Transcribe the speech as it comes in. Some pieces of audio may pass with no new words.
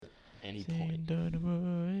any point. Don't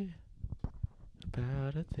worry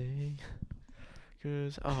about a thing.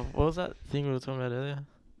 Cause what was that thing we were talking about earlier?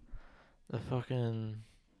 The fucking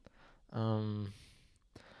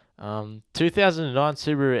 2009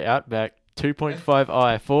 Subaru Outback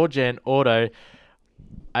 2.5i 4-gen auto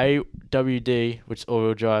AWD, which is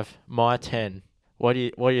all-wheel drive. My 10. What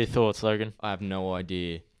are your thoughts, Logan? I have no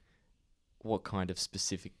idea what kind of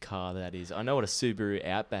specific car that is. I know what a Subaru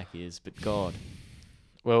Outback is, but God.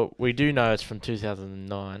 Well, we do know it's from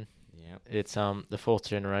 2009. Yeah. It's the fourth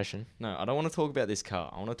generation. No, I don't want to talk about this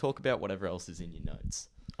car. I want to talk about whatever else is in your notes.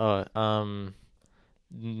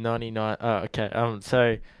 99. Oh, okay.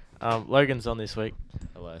 So Logan's on this week.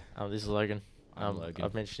 Hello. This is Logan. I'm Logan.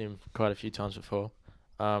 I've mentioned him quite a few times before.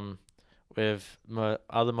 My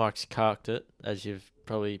other Mike's carked it, as you've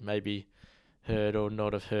probably maybe heard or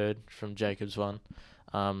not have heard from Jacob's one,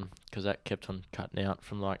 because that kept on cutting out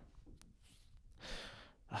from like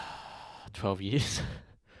 12 years.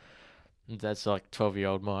 That's like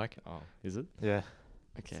 12-year-old Mike. Oh, is it? Yeah.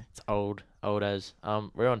 Okay. It's old as.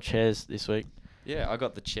 We're on chairs this week. Yeah, I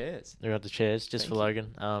got the chairs. We got the chairs just Thank for you.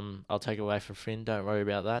 Logan. I'll take it away from Finn. Don't worry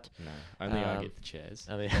about that. No, only I get the chairs.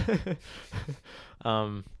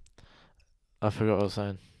 I forgot what I was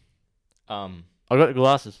saying. I I got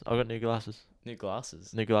glasses. I got new glasses. new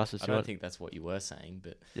glasses. New glasses. I don't think that's what you were saying,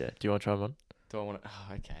 but Yeah. Do you want to try them on? do I want to?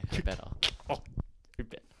 Oh, okay, better.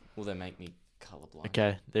 Will they make me colourblind?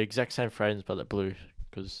 Okay. They're exact same frames, but they're blue.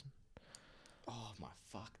 Cause Oh my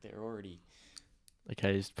fuck! They're already.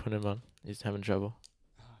 okay, he's putting them on. He's having trouble.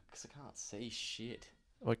 Because I can't see shit.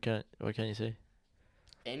 What can you see?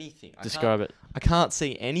 Anything. Describe it. I can't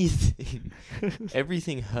see anything.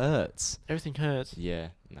 Everything hurts. Everything hurts. Yeah,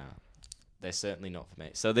 no. They're certainly not for me.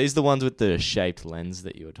 So these are the ones with the shaped lens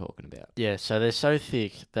that you were talking about. Yeah. So they're so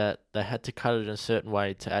thick that they had to cut it in a certain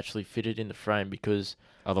way to actually fit it in the frame because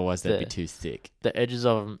Otherwise, they'd be too thick. the edges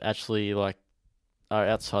of them actually are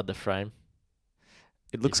outside the frame.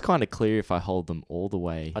 It looks kind of clear if I hold them all the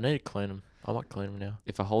way. I need to clean them. I might clean them now.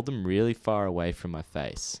 If I hold them really far away from my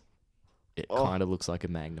face, it Oh. kind of looks like a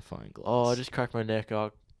magnifying glass. Oh, I just cracked my neck.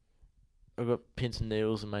 I've got pins and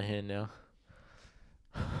needles in my hand now.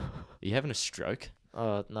 Are you having a stroke?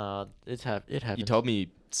 Oh, no, it happened. You told me you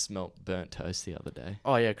smelt burnt toast the other day.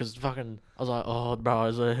 Oh, yeah, because I was like, oh, bro,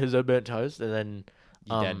 is there burnt toast? And then...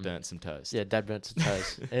 Your dad burnt some toast. Yeah, Dad burnt some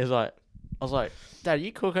toast. And he's like... I was like, Dad, are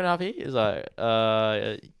you cooking up here? He's like,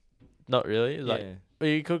 not really. He's like, are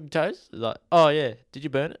you cooking toast? He's like, oh, yeah. Did you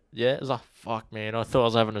burn it? Yeah. I was like, fuck, man. I thought I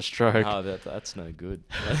was having a stroke. Oh, that's no good.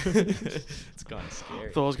 It's kind of scary.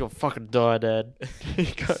 I thought I was going to fucking die, Dad. You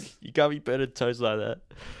can't be burning toast like that.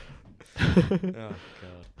 Oh,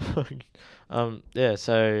 God. Yeah,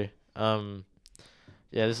 so, yeah,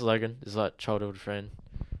 this is Logan. This is like childhood friend.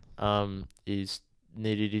 He's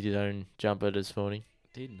needed his own jumper this morning.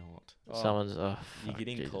 Did not. Someone's, You're fuck,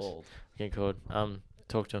 getting Jesus. called. Getting called.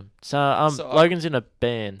 Talk to him. So, So, Logan's in a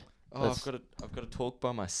band. Oh, I've got to talk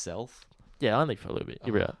by myself. Yeah, only for a little bit.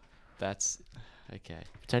 You'll be right. That's okay.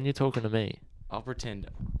 Pretend you're talking to me. I'll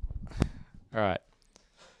pretend. All right.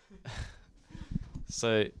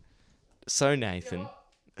 So Nathan. All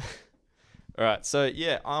right. So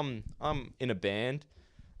yeah, I'm in a band.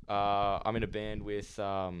 I'm in a band with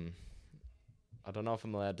I don't know if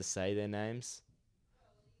I'm allowed to say their names,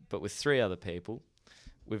 but with 3 other people.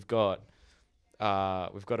 We've got a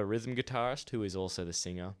rhythm guitarist who is also the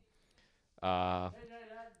singer.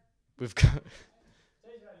 We've got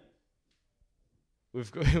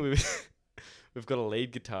we've got a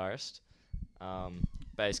lead guitarist,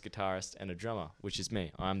 bass guitarist, and a drummer, which is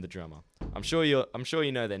me. I'm the drummer. I'm sure you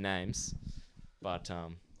know their names, but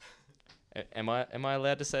am I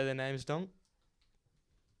allowed to say their names, Dom?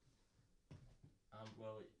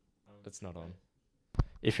 It's not on.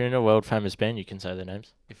 If you're in a world famous band, you can say their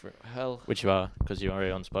names, Hell. which you are, because you're already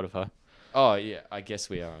on Spotify. Oh yeah, I guess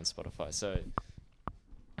we are on Spotify. So,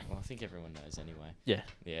 well, I think everyone knows anyway. Yeah.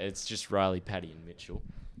 Yeah, it's just Riley, Paddy, and Mitchell.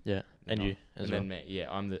 Yeah, and you as and well. then me.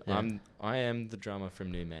 Yeah, Yeah. I am the drummer from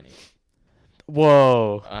New Manny.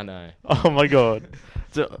 Whoa! I know. Oh my God!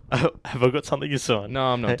 So, have I got something to sign? No,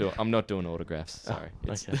 I'm not doing autographs. Sorry.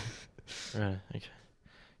 It's Okay. Right. Okay.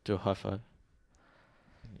 Do a high five.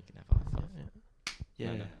 You can have a high five.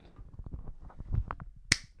 Yeah.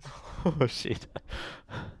 No. Oh shit.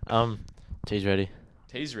 Tea's ready.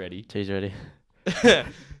 Tea's ready. Tea's ready.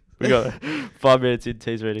 We got 5 minutes in.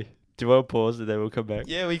 Tea's ready. Do you want to pause and then we'll come back?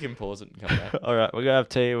 Yeah, we can pause it and come back. All right, we're gonna have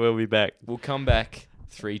tea. We'll be back. We'll come back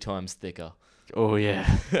 3 times thicker. Oh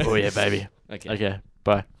yeah. Oh yeah, baby. Okay. Okay.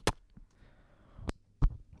 Bye.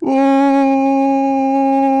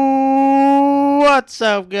 What's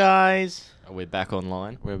up, guys? We're back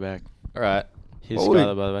online. We're back. All right. Here's What were-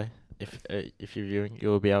 Skylar, by the way. If you're viewing,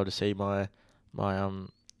 you'll be able to see my dog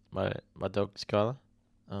Skylar.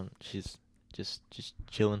 She's just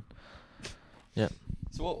chilling. So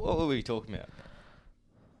what were we talking about?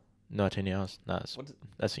 19 hours. No,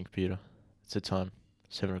 that's in computer. It's the time.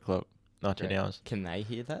 7 o'clock. 19 Great. hours. Can they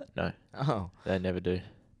hear that? No, Oh. they never do.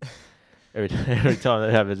 Every time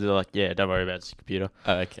that happens, they're like, "Yeah, don't worry about it, it's a computer."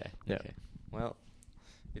 Oh, okay. Yeah. Okay. Well,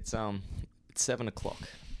 it's 7 o'clock.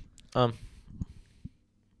 What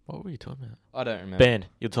were you talking about? I don't remember. Band.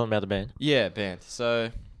 You're talking about the band. Yeah, band.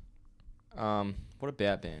 So, what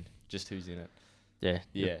about band? Just who's in it? Yeah.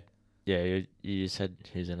 Yeah. Yeah. You said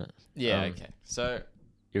who's in it. Yeah. Okay. So,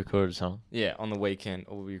 You recorded a song. yeah, on the weekend,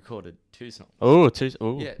 we recorded 2 songs. Oh, two.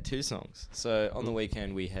 Oh. Yeah, 2 songs. So on the Ooh.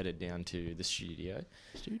 weekend, we headed down to the studio.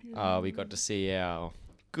 We got to see our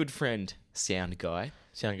good friend Sound Guy.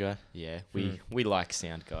 Sound guy. Yeah, we like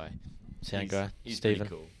Sound Guy. Sound He's- guy. He's Stephen.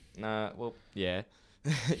 pretty cool. Well, yeah,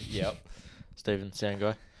 yep, Stephen. Sound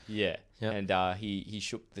guy. yeah. Yep. And he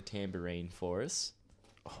shook the tambourine for us.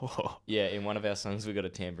 Oh. Yeah, in one of our songs, we got a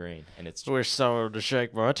tambourine, and it's We're so to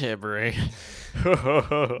shake my tambourine.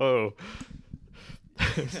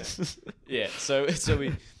 yeah. So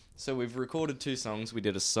we've recorded 2 songs. We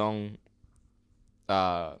did a song.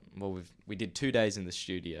 We did 2 days in the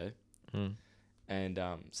studio. Mm. And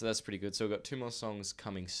so that's pretty good. So we've got 2 more songs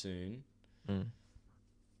coming soon. Mm.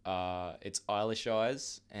 It's Eilish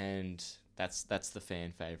Eyes, and that's the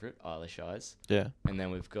fan favorite, Eilish Eyes. Yeah. And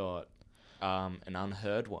then we've got an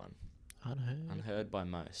unheard one, Unheard. unheard by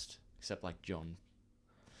most, except like John.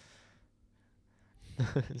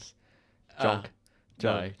 Jonk.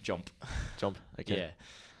 No, Jomp. Jump. Okay.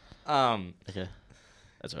 Yeah. Okay.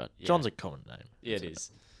 That's right. Yeah. John's a common name. Yeah, it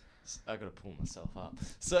That's is. I gotta pull myself up.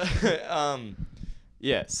 So,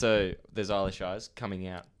 yeah. So there's Eilish Eyes coming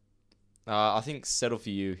out. I think Settle for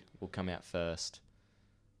You will come out first.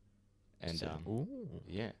 And So- Ooh.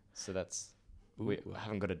 yeah. So that's we Ooh.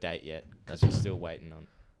 haven't got a date yet because That's we're still waiting on.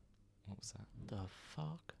 What was that? The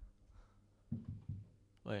fuck?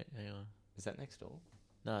 Wait, hang on. Is that next door?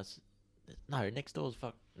 No, no. Next door's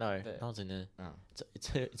fuck. No, There. no one's in there. Oh.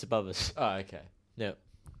 It's above us. Oh, okay. Yep.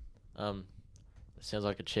 It sounds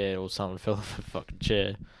like a chair or someone fell off a fucking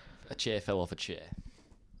chair. A chair fell off a chair.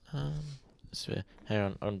 I swear.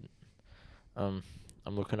 Hang on. I'm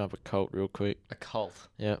looking up a cult real quick. A cult.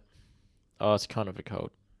 Yep. Oh, it's kind of a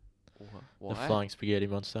cult. Why? The flying spaghetti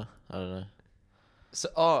monster. I don't know.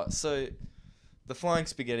 So the flying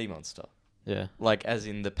spaghetti monster, Yeah. like as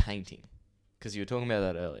in the painting, because you were talking about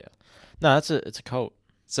that earlier. No, it's a cult.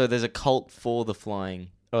 So there's a cult for the flying.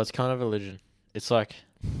 Oh, it's kind of a religion. It's like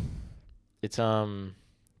it's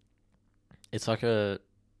like a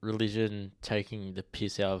religion taking the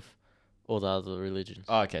piss out of all the other religions.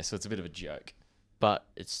 Oh, okay, so it's a bit of a joke. But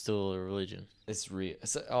it's still a religion. It's real.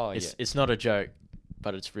 It's not a joke,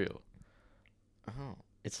 but it's real. Oh.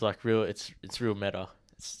 It's like real. It's real meta.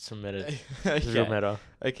 It's some meta. Okay. It's real meta.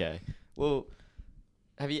 Okay. Well,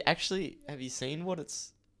 have you seen what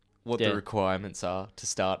Yeah. the requirements are to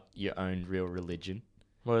start your own real religion?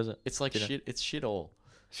 What is it? It's like Did I- shit. It's shit all.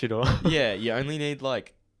 Shit all. Yeah, you only need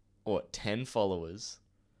 10 followers.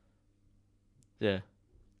 Yeah.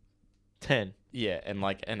 10. Yeah, and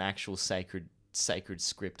like an actual sacred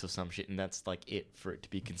script or some shit, and that's like it for it to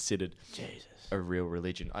be considered Jesus. a real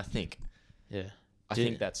religion. I think. Yeah. I Do you-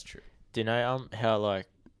 think that's true. Do you know how like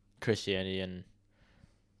Christianity and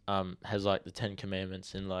has like the 10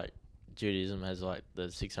 Commandments and like Judaism has like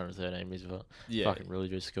the 613 mitzvah. Yeah. Fucking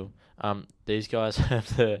religious school. These guys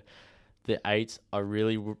have the 8. I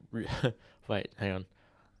really wait, hang on.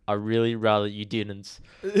 I really rather you didn't.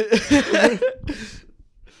 I'm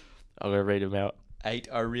gonna read them out. 8.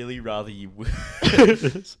 I really rather you would.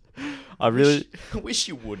 I really, wish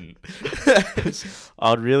you wouldn't.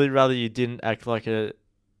 I'd really rather you didn't act like a.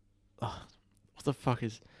 What the fuck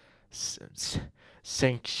is sanctionist?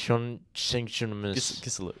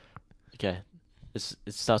 Just a look. Okay, it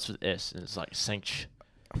starts with S and it's like sanct.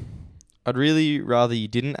 I'd really rather you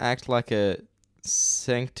didn't act like a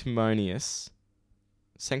sanctimonious,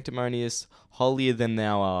 holier than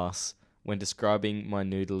thou arse when describing my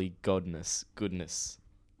noodly goodness.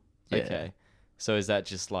 Yeah. Okay. So is that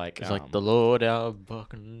just like It's like the Lord our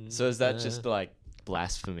fucking. So is that just like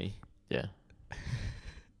blasphemy? Yeah.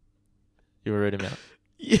 You were reading out.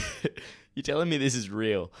 Yeah. You're telling me this is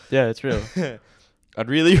real. Yeah, it's real. I'd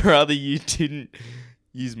really rather you didn't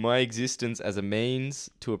use my existence as a means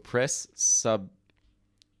to oppress,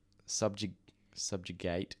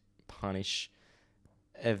 subjugate, punish,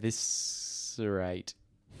 eviscerate,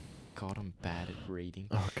 God, I'm bad at reading.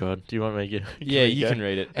 Oh God, do you want me to? Yeah, you can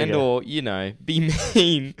read it. And or, be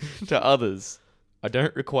mean to others. I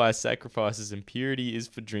don't require sacrifices, and purity is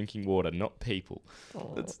for drinking water, not people.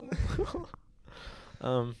 That's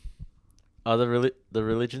Are the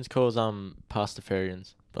religions called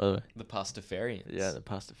Pastafarians, by the way? the Pastafarians. Yeah, the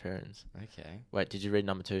Pastafarians. Okay. Wait, did you read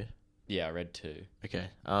number 2? Yeah, I read 2. Okay.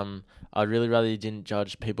 I'd really rather you didn't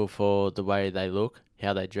judge people for the way they look,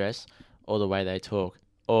 how they dress, or the way they talk.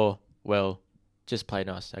 Or, well, just play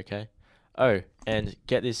nice, okay? Oh, and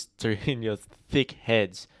get this through in your thick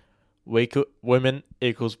heads. Women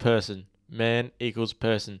equals person. Man equals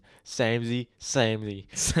person. Samey. Samey.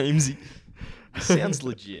 Sounds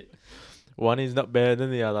legit. One is not better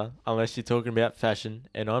than the other, unless you're talking about fashion,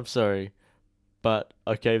 and I'm sorry, but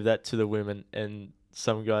I gave that to the women, and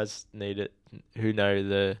some guys need it who know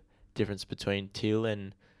the difference between teal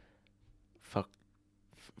and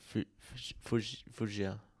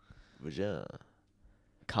fuchsia.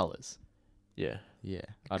 Colours. Yeah. Yeah.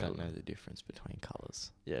 I don't Colour. know the difference between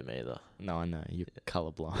colours. Yeah, me either. No, I know. You're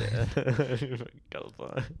colourblind. Yeah.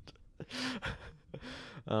 Colourblind.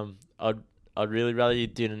 I'd really rather you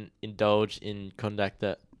didn't indulge in conduct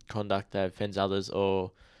that offends others,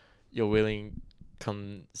 or your willing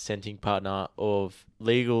consenting partner of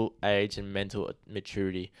legal age and mental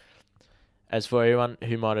maturity. As for anyone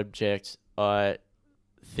who might object, I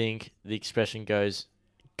think the expression goes,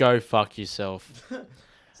 "Go fuck yourself."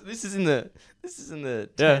 So this is in the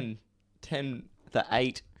Yeah. 10 the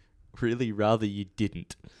 8 really rather you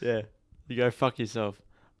didn't. Yeah, you go fuck yourself.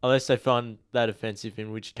 Unless they find that offensive,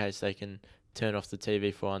 in which case they can turn off the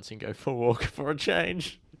TV for once and go for a walk for a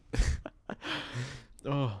change.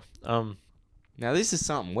 Now this is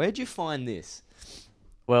something. Where'd you find this?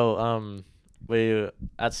 Well, we were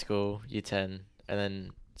at school, year 10, and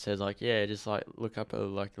then it says like, yeah, just like look up a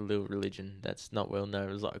little religion that's not well known.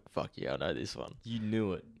 It was like, fuck yeah, I know this one. You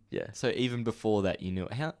knew it. Yeah. So even before that, you knew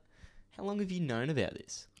it. How long have you known about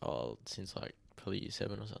this? Oh, since like probably year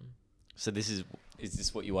 7 or something. So is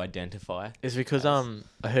this what you identify? It's because I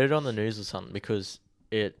heard it on the news or something, because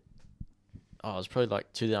it was probably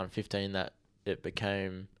like 2015 that it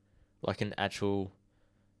became like an actual,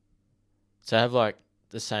 so have like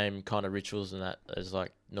the same kind of rituals and that as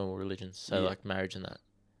like normal religions, so Yeah. like marriage and that,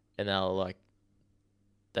 and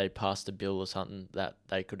they passed a bill or something that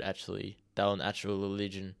they were an actual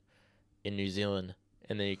religion in New Zealand,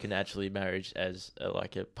 and then you can actually marriage as a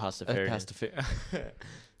Pastafarian.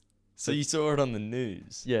 So you saw it on the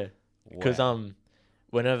news? Yeah. Because Wow.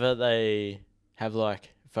 whenever they have like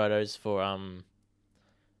photos for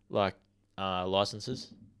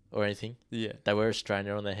licenses or anything, Yeah. they wear a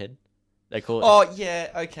strainer on their head. They call it. Oh yeah.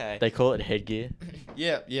 Okay. They call it headgear.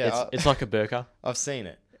 Yeah. Yeah. It's like a burqa. I've seen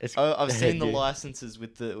it. It's I've seen the headgear. licenses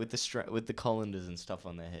with the colanders and stuff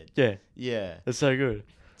on their head. Yeah, Yeah. it's so good.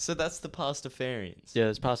 So that's the Pastafarians. Yeah,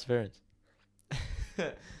 it's Pastafarians.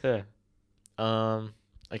 Yeah.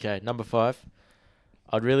 Okay, number 5.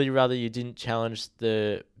 I'd really rather you didn't challenge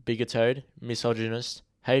the bigoted, misogynist,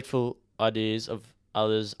 hateful ideas of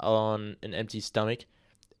others on an empty stomach.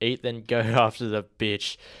 Eat, then go after the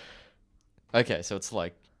bitch. Okay, so it's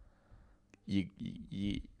like you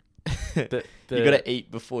you The gotta eat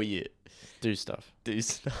before you do stuff. do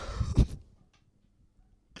stuff.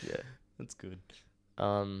 Yeah. That's good.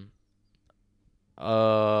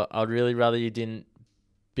 I'd really rather you didn't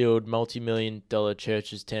build multi-million-dollar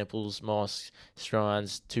churches, temples, mosques,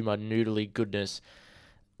 shrines to my noodly goodness,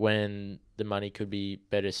 when the money could be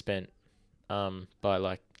better spent by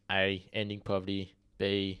like A, ending poverty,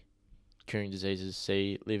 B, curing diseases,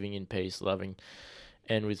 C, living in peace, loving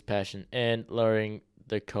and with passion, and lowering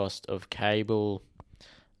the cost of cable.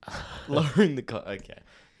 Lowering the cost. Okay.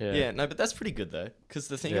 Yeah. Yeah. No, but that's pretty good though, because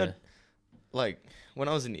the thing Yeah. when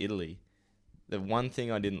I was in Italy, the one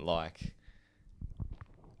thing I didn't like,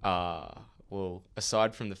 well,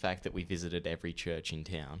 aside from the fact that we visited every church in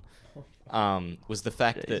town, was the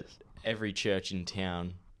fact that Jesus. every church in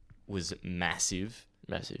town was massive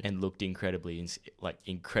Massive. and looked incredibly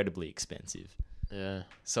expensive. Yeah.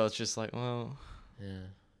 So it's just like, well, Yeah.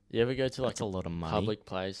 You ever go to like that's a lot of money. public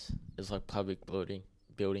place? It's like public building.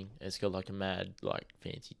 It's got like a mad like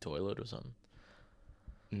fancy toilet or something.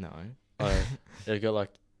 No. They got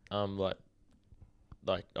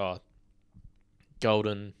like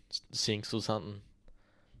golden sinks or something,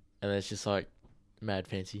 and it's just like mad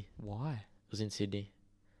fancy. Why? It was in Sydney.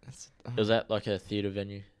 That's, It was at like a theatre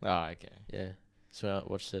venue. Oh, okay. Yeah. So I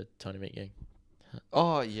watched the Tiny Meat Gang.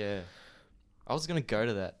 Oh, yeah. I was going to go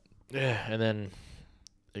to that. Yeah, and then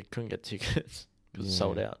they couldn't get tickets. It was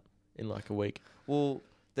sold Yeah. out in like a week. Well,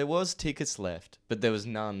 there was tickets left, but there was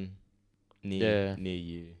none near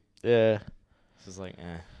you. Yeah. It's just like,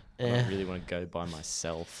 I don't really want to go by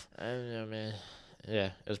myself. Yeah, man.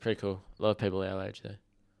 Yeah, it was pretty cool. A lot of people our age though.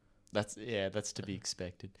 That's to be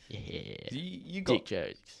expected. Yeah. You Dick got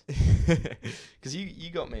jokes. because you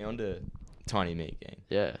got me onto Tiny Meat Gang.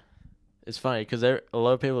 Yeah. It's funny because a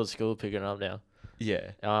lot of people at school are picking it up now.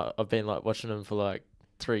 Yeah. I've been like watching them for like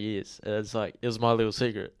 3 years. And it's like it was my little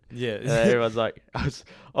secret. Yeah. And everyone's like,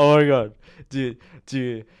 "Oh my god, dude,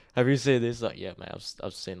 have you seen this?" Like, yeah, man,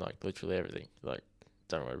 I've seen like literally everything. Like,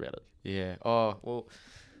 don't worry about it. Yeah. Oh well,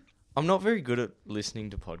 I'm not very good at listening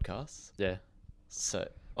to podcasts. Yeah, So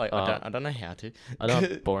like I don't know how to. I don't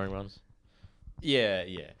have boring ones. Yeah.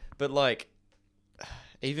 But like,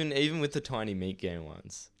 even with the Tiny Meat Gang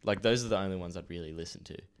ones, like those are the only ones I'd really listen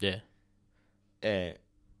to. Yeah,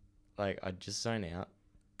 like I just zone out.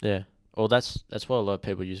 yeah. Well, that's what a lot of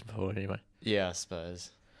people use them for anyway. Yeah, I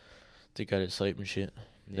suppose. To go to sleep and shit.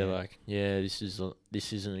 Yeah. They're like, yeah, this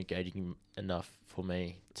isn't engaging enough for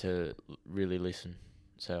me to really listen.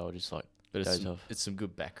 So I'll just like doze off. It's some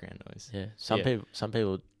good background noise. Yeah, some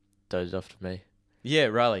people doze off to me. Yeah,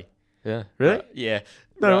 Riley. Yeah, really? Yeah.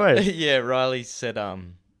 No way. Yeah, Riley said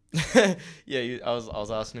yeah, I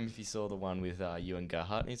was asking him if he saw the one with you and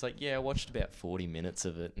Gerhard, and he's like, yeah, I watched about 40 minutes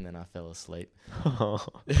of it and then I fell asleep.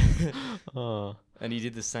 Oh. And he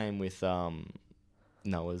did the same with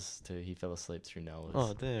Noah's too. He fell asleep through Noah's.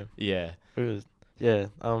 Oh damn. Yeah. Yeah.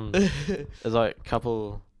 There's like a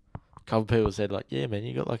couple people said like, yeah, man,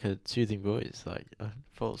 you got like a soothing voice. Like I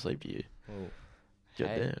fall asleep to you. Well, God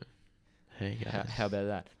hey. damn. Hey guys. How about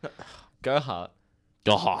that? No, Gerhard.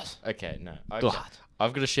 Gerhard. Okay, no. Gerhard.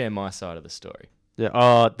 I've got to share my side of the story. Yeah.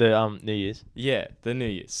 Oh, the New Year's. Yeah, the New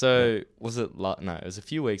Year. So was it? No, it was a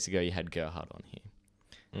few weeks ago. You had Gerhard on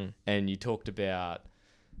here, and you talked about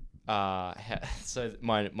so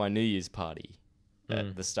my New Year's party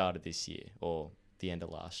at the start of this year or the end of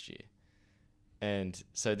last year, and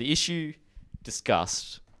so the issue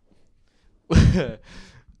discussed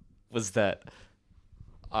was that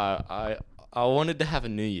I wanted to have a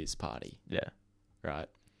New Year's party. Yeah. Right.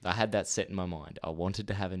 I had that set in my mind. I wanted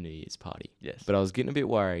to have a New Year's party. Yes. But I was getting a bit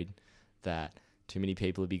worried that too many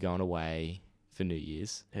people would be going away for New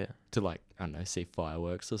Year's. Yeah. To like, I don't know, see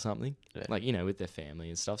fireworks or something. Yeah. Like, you know, with their family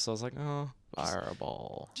and stuff. So I was like,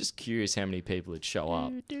 Fireball. Just curious how many people would show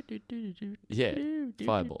up. Yeah.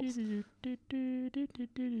 Fireballs.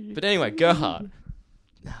 But anyway, Gerhard.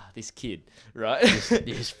 This kid, right?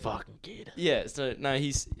 This fucking kid. Yeah. So, no,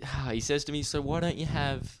 he says to me, so why don't you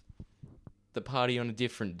have the party on a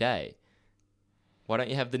different day? Why don't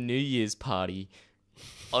you have the New Year's party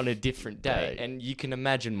on a different day? And you can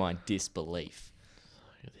imagine my disbelief.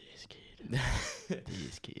 Look at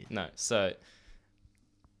this kid. No, so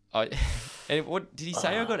and what did he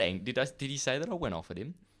say? I got angry. Did he say that I went off at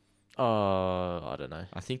him? I don't know.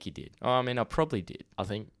 I think he did. Oh, I mean, I probably did. I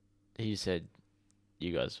think he said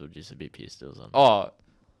you guys were just a bit pissed or something. Oh,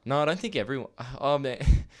 no, I don't think everyone. Oh man,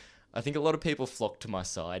 I think a lot of people flocked to my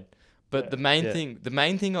side. But the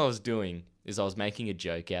main thing I was doing is I was making a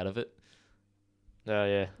joke out of it. Oh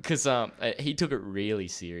yeah. Because he took it really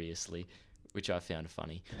seriously, which I found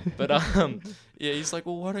funny. But yeah, he's like,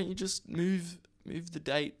 well, why don't you just move the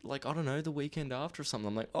date, like, I don't know, the weekend after or something.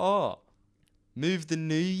 I'm like, oh, move the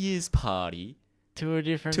New Year's party to a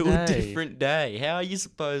different day. How are you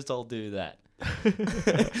supposed I'll do that?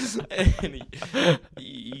 And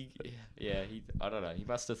he I don't know. He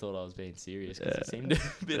must have thought I was being serious because he seemed a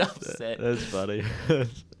bit upset. That's funny.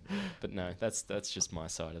 But no, that's just my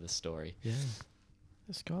side of the story. Yeah,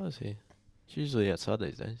 Skylar's here. She's usually outside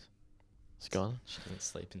these days. Skylar. She didn't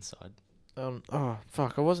sleep inside. Oh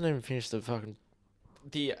fuck! I wasn't even finished the fucking.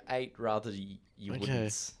 The 8 rather you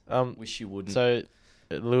wouldn't. Wish you wouldn't. So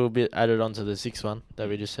a little bit added onto the 6th one that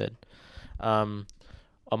we just said. I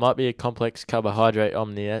might be a complex carbohydrate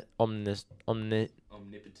omniscient.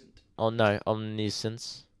 Oh no,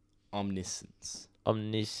 omniscience. Omniscience.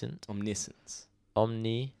 Omniscient. Omniscience.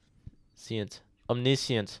 Omniscient.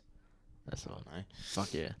 Omniscient. That's the one. No.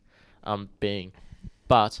 Fuck yeah. Being.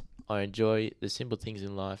 But I enjoy the simple things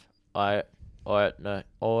in life. I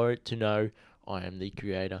to know I am the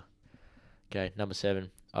creator. Okay, number 7.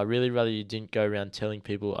 I really rather you didn't go around telling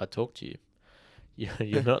people I talk to you.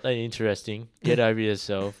 You're not that interesting. Get over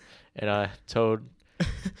yourself. And I told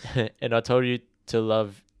you to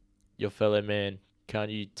love your fellow man. Can't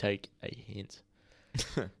you take a hint?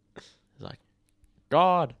 It's like,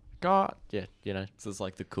 God. Yeah, you know. So it's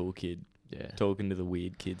like the cool kid. Yeah. Talking to the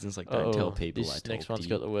weird kids. And it's like, don't tell people I talk to you. This next one's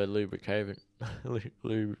got the word lubricant.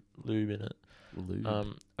 lube in it.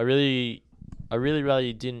 Lube. I really rather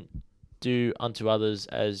you didn't do unto others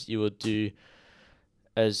as you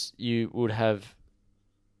would have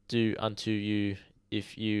do unto you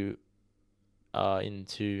if you are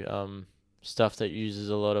into stuff that uses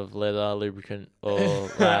a lot of leather, lubricant, or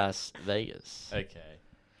Las Vegas. Okay.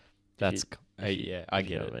 I I get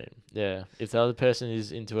get what it. I mean. Yeah. If the other person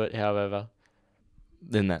is into it, however,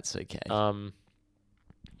 Then that's okay.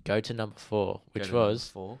 go to number 4, which Go to number was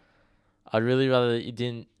 4. I'd really rather you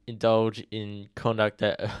didn't indulge in conduct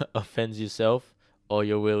that offends yourself or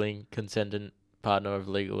your willing, consentant partner of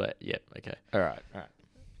legal. Yep. Okay. All right.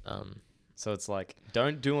 So it's like,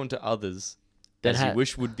 don't do unto others Then as you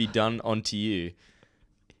wish would be done unto you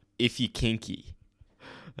if you're kinky.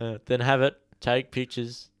 Then have it. Take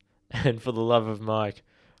pictures, and for the love of Mike,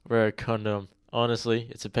 wear a condom. Honestly,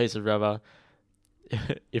 it's a piece of rubber.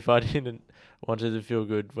 If I didn't want it to feel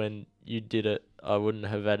good when you did it, I wouldn't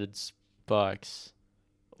have added spikes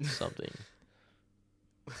or something.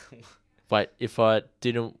 Wait, if I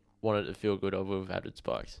didn't want it to feel good, I would have added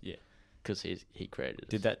spikes. Yeah. Because he created it.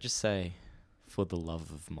 Did that just say, for the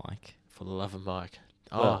love of Mike? For the love of Mike.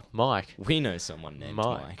 Well, Mike. We know someone named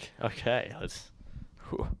Mike. Okay.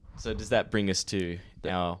 So does that bring us to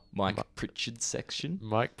our Mike Pritchard section?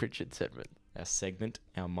 Mike Pritchard segment.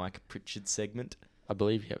 Our Mike Pritchard segment. I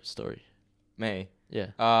believe you have a story. Me? Yeah.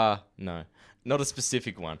 No. Not a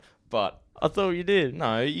specific one, but... I thought you did.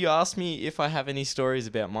 No, you asked me if I have any stories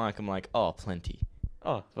about Mike. I'm like, oh, plenty.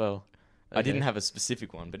 Oh, well. Okay. I didn't have a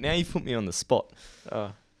specific one, but now you put me on the spot.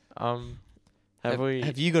 Have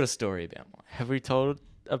you got a story about Mike? Have we told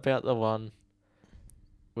about the one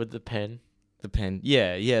with the pen? The pen.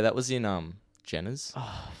 Yeah, that was in Jenna's.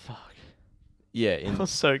 Oh, fuck. Yeah, That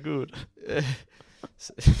was so good.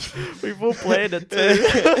 We've all planned it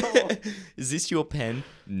too. Is this your pen?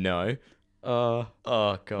 No. Oh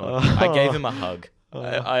God! Oh. I gave him a hug. Oh.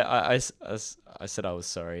 I said I was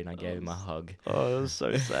sorry, and I gave him a hug. Oh, it was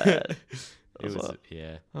so sad. It was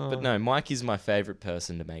yeah. Oh. But no, Mike is my favorite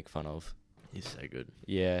person to make fun of. He's so good.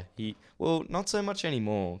 Yeah, not so much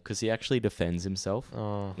anymore because he actually defends himself.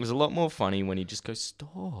 Oh. It was a lot more funny when he just goes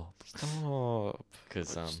stop, because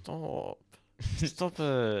stop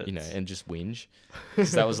it. You know, and just whinge,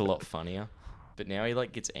 because that was a lot funnier. But now he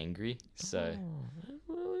like gets angry, so.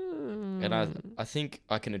 And I think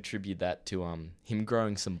I can attribute that to him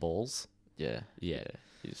growing some balls. Yeah. Yeah.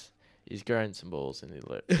 He's growing some balls in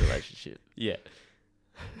the relationship. Yeah.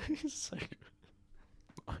 He's so good.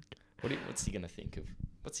 What's he gonna think of?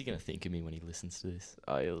 What's he gonna think of me when he listens to this?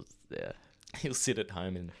 Oh, He'll sit at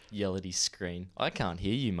home and yell at his screen. I can't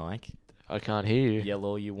hear you, Mike. I can't hear you. Yell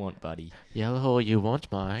all you want, buddy. Yell all you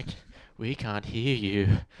want, Mike. We can't hear you.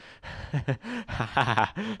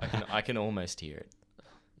 I can almost hear it.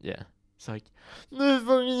 Yeah. It's like,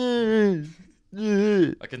 I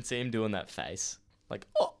can see him doing that face. Like,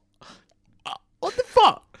 what the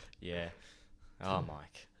fuck? Yeah. Oh,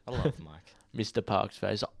 Mike. I love Mike. Mr. Park's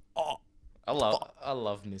face. Oh, I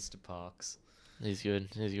love Mr. Parks. He's good.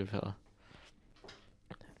 He's a good fella.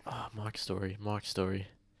 Oh, Mike's story.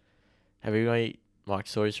 Have you got any Mike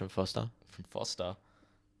stories from Foster? From Foster?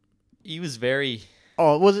 He was very...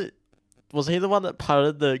 Oh, was he the one that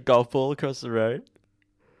putted the golf ball across the road?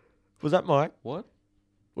 Was that Mike? What?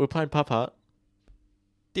 We were playing putt-putt.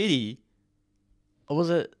 Did he? Or was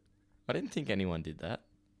it... I didn't think anyone did that.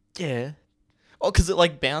 Yeah. Oh, because it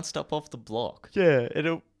like bounced up off the block. Yeah, it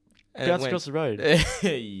bounced went... across the road.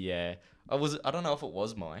 Yeah. I don't know if it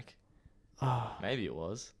was Mike. Oh. Maybe it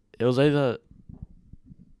was. It was either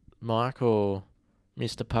Mike or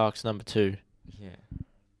Mr. Parks number 2. Yeah.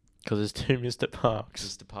 Because there's 2 Mr. Parks.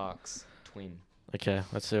 Mr. Parks, twin. Okay,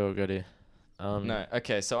 let's see what we got here. No,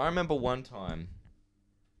 okay, so I remember one time,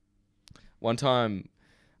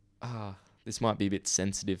 this might be a bit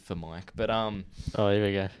sensitive for Mike, but oh, here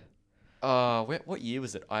we go. what year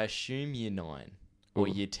was it? I assume year 9 or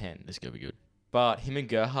year 10. This is gonna be good. But him and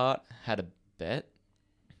Gerhardt had a bet.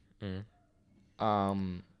 A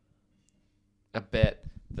bet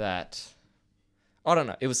that, I don't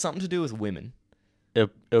know, it was something to do with women.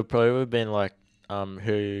 It probably would have been like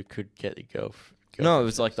who could get the girl. No, it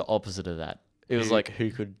was like the opposite of that. It was like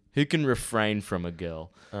who can refrain from a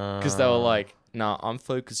girl, because they were like, "Nah, I'm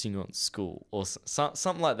focusing on school," or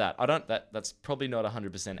something like that. That's probably not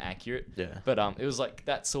 100% accurate. Yeah. But it was like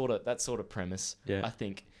that sort of premise. Yeah. I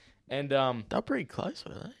think, and they're pretty close,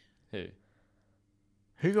 weren't they?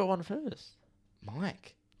 Who got one first?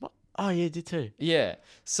 Mike. What? Oh yeah, did too. Yeah.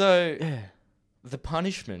 So yeah, the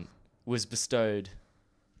punishment was bestowed.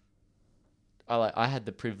 I had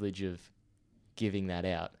the privilege of giving that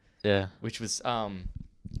out. Yeah. Which was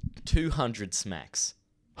 200 smacks.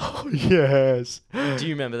 Oh, yes. Do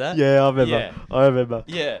you remember that? Yeah, I remember. Yeah. I remember.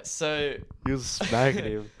 Yeah, so... You was smacking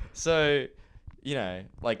him. So, you know,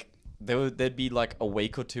 like, there'd be like a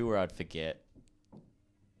week or two where I'd forget.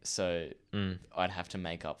 So I'd have to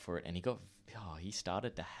make up for it. And he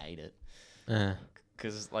started to hate it.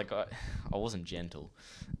 Because like I wasn't gentle.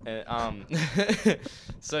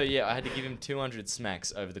 So yeah, I had to give him 200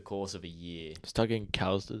 smacks over the course of a year. Start getting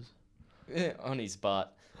calluses. On his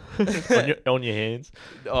butt. on your hands.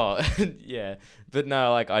 Oh, yeah. But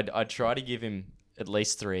no, like I'd try to give him at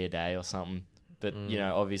least 3 a day or something. But,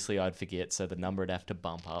 obviously I'd forget, so the number would have to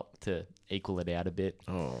bump up to equal it out a bit.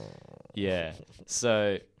 Oh. Yeah.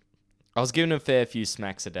 So I was giving him a fair few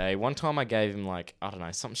smacks a day. One time I gave him, like, I don't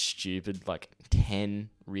know, something stupid, like 10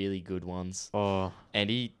 really good ones. Oh. And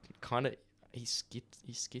he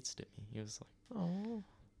skitzed at me. He was like, oh.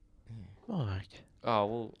 Yeah. Mike. Oh,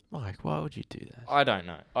 well. Mike, why would you do that? I don't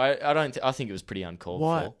know. I think it was pretty uncalled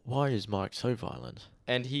for. Why is Mike so violent?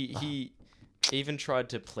 And he even tried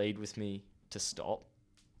to plead with me to stop,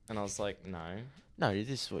 and I was like, no. No,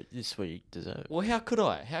 this is what you deserve. Well, how could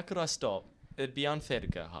I? How could I stop? It'd be unfair to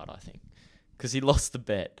go hard, I think, because he lost the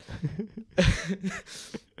bet.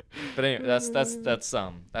 But anyway,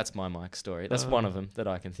 that's my Mike story. That's one of them that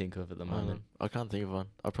I can think of at the moment. I can't think of one.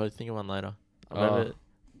 I'll probably think of one later. I remember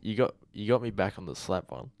you got me back on the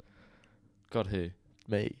slap one. Got who?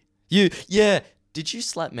 Me. You? Yeah. Did you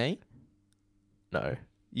slap me? No.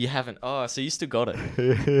 You haven't. Oh, so you still got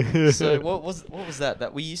it. So what was that?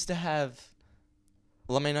 That we used to have.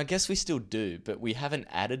 Well, I mean, I guess we still do, but we haven't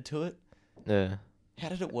added to it. Yeah. How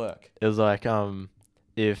did it work? It was like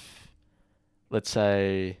if, let's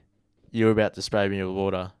say, you were about to spray me with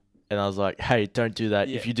water, and I was like, "Hey, don't do that.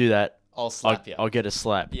 Yeah. If you do that, I'll slap you. I'll get a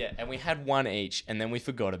slap." Yeah, and we had one each, and then we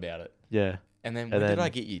forgot about it. Yeah. And then when did I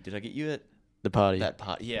get you? Did I get you at the party? that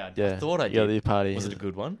party? Yeah, I thought I did. Yeah, the party. Was it a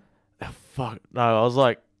good one? Oh, fuck. No, I was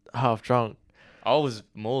like half drunk. I was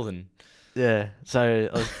more than. Yeah. So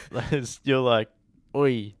you're like,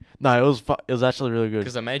 oi. No, it was actually really good.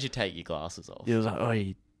 Because I made you take your glasses off. It was like,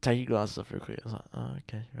 oi, take your glasses off real quick. I was like, oh,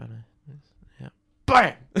 okay, right. Yeah.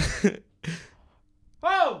 Bam!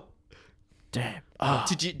 Oh! Damn. Oh.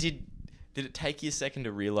 Did it take you a second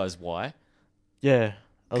to realize why? Yeah.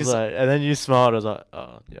 I was like, and then you smiled. I was like,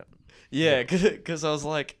 oh, yeah. Yeah, because I was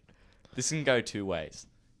like, this can go two ways.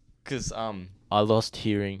 Because I lost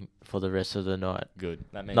hearing for the rest of the night. Good.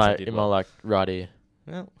 That means I did in well. my like right ear.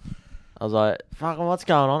 Well, I was like, fucking, what's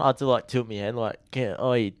going on? I had to like tilt my head like,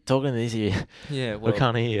 you talking to this ear? Yeah, well, I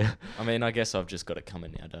can't hear. I mean, I guess I've just got it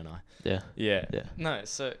coming now, don't I? Yeah. Yeah. Yeah. No,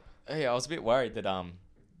 so I was a bit worried that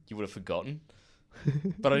you would have forgotten,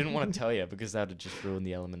 but I didn't want to tell you because that would just ruin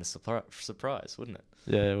the element of surprise, wouldn't it?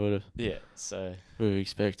 Yeah, it would have. Yeah. So We would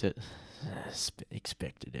expect it.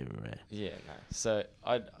 Expect it everywhere. yeah, no. So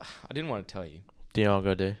I didn't want to tell you. Do you know what I'm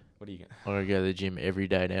gonna do? What are you gonna? I'm gonna go to the gym every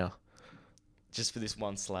day now. Just for this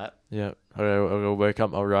one slap? Yeah, I'm gonna work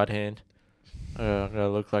up my right hand. I'm gonna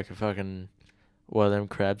look like a fucking one of them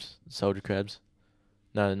crabs, soldier crabs.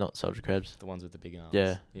 No, not soldier crabs. The ones with the big arms.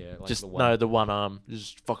 Yeah. Yeah. Like Just the one. the one arm.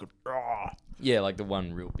 Just fucking. Yeah, like the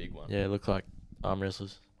one real big one. Yeah, look like arm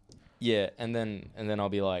wrestlers. Yeah, and then I'll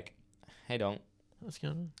be like, hey, Dong, What's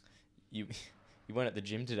going on? you weren't at the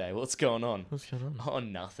gym today. What's going on? What's going on? Oh,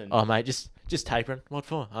 nothing. Oh, mate, just tapering. What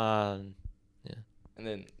for? Yeah. And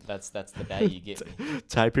then that's the day you get me.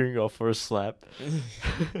 Tapering off for a slap.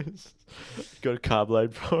 Got a carb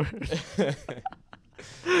load for it.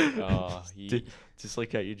 Oh, Just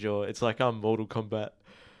like out your jaw. It's like Mortal Kombat.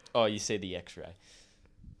 Oh, you see the X-ray.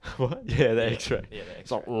 What? Yeah, the X-ray. Yeah, the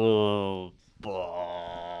It's X-ray. like, oh.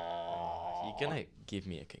 You're gonna give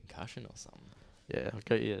me a concussion or something. Yeah, I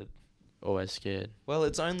got you always scared. Well,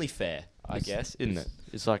 it's only fair, I guess, isn't it?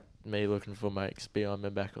 It's like me looking for mates behind my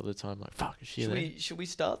back all the time. Like, fuck, is she there? Should we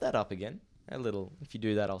start that up again? A little. If you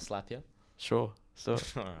do that, I'll slap you. Sure. So,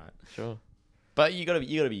 All right. sure. But you gotta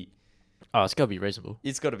be. Oh, it's got to be reasonable.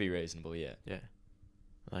 It's got to be reasonable, yeah. Yeah.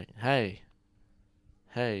 Like, hey,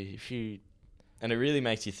 if you... And it really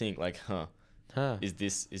makes you think, like, Huh. is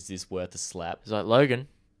this worth a slap? It's like, Logan,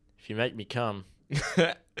 if you make me come,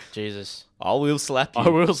 Jesus, I will slap you. I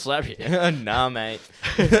will slap you. Nah, mate.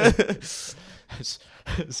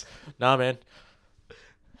 Nah, man.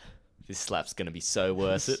 This slap's gonna be so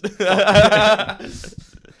worth it.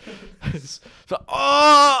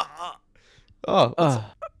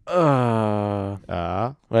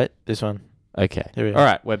 Wait, this one. Okay. Here we are. All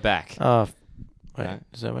right, we're back. Wait, Okay.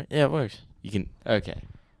 does that work? Yeah, it works. You can. Okay.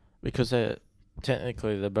 Because they're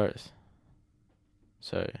both.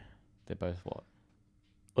 So, They're both what?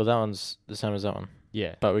 well, that one's the same as that one,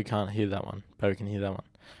 Yeah. but we can't hear that one. But we can hear that one.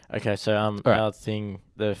 Okay, so right. our thing,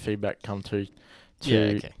 the feedback come through Yeah.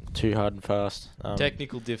 Okay. too hard and fast.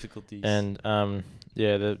 Technical difficulties. And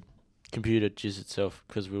yeah, computer jizzed itself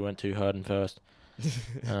because we went too hard and fast.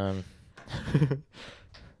 All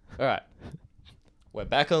right. We're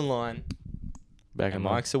back online. Back Our in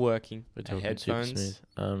mics are working. We're Our talking super headphones.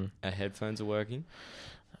 smooth. Our headphones are working.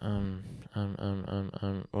 What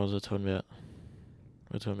was I talking about?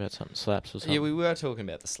 We were talking about something slaps or something. Yeah, we were talking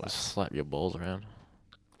about the Just slaps. slap your balls around.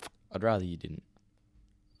 I'd rather you didn't.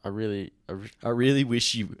 I really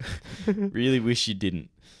wish you, really wish you didn't.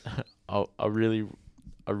 I really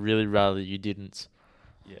rather you didn't.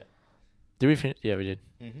 Yeah. Did we finish? Yeah, we did.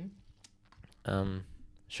 Mm-hmm.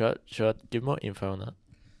 Should I give more info on that?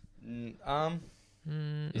 Is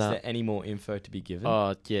Nah. there any more info to be given?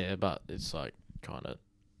 Oh yeah, but it's like kind of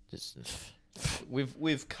just.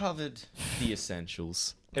 We've covered the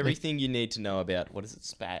essentials. Everything you need to know about what is it?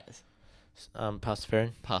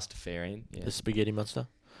 Pastafarian, Pastafarian. Yeah. the spaghetti monster,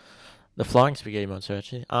 the flying spaghetti monster.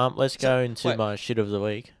 Actually, let's go into my shit of the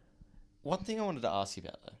week. One thing I wanted to ask you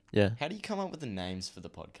about though. Yeah. How do you come up with the names for the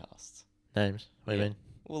podcasts? Names. What do you mean?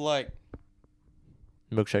 Well, like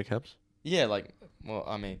Milkshake cups. yeah, like well,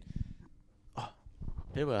 I mean,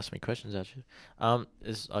 People ask me questions actually. I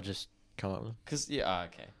just come up with them. cause yeah,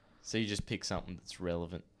 okay. So you just pick something that's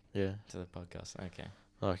relevant Yeah. to the podcast. Okay.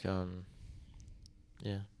 Like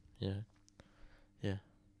yeah.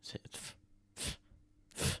 See,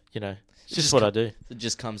 you know, it's just what I do. It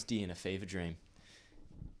just comes to you in a fever dream.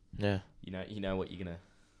 Yeah. You know what you're gonna.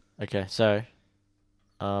 Okay, so,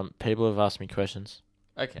 people have asked me questions.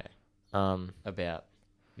 Okay. About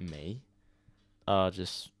me.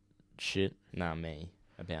 Just shit. Nah, me.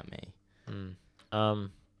 About me.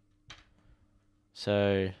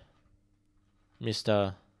 So,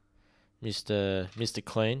 Mr.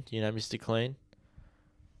 Clean, you know Mr. Clean?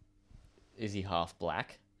 Is he half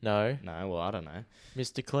black? No, No. Well, I don't know.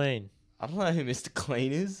 Mr. Clean. I don't know who Mr.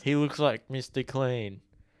 Clean is. He looks like Mr. Clean.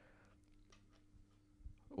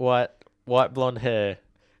 White blonde hair,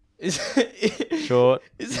 Is short,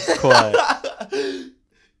 Is quiet.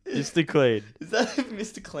 Mr. Clean. Is that who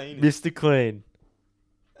Mr. Clean is? Mr. Clean.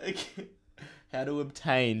 Okay. How to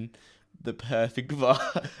obtain the perfect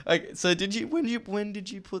vibe? Okay. So when did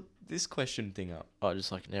you put this question thing up? Oh,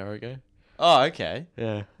 just like an hour ago. Oh, okay.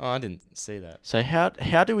 Yeah. Oh, I didn't see that. So how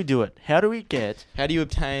do we do it? How do we get? How do you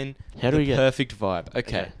obtain How do the we get? perfect vibe?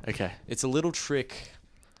 Okay. Okay. It's a little trick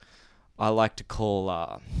I like to call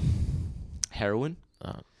heroin.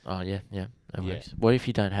 Oh yeah. That Yeah. works. What if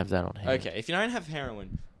you don't have that on hand? Okay, if you don't have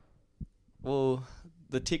heroin, well,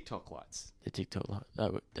 the TikTok lights. The TikTok light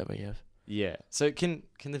that we have. Yeah. So can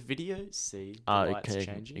the video see the lights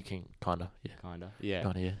changing? It can kinda. Yeah. Kinda. Yeah.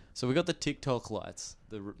 Kinda. Yeah. So we got the TikTok lights.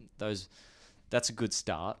 Those. That's a good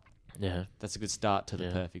start. Yeah. That's a good start to the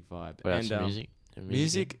Yeah. perfect vibe. What And else? Music. The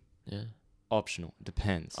music Yeah. optional.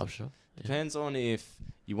 Depends. Optional. Yeah. Depends on if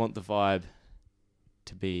you want the vibe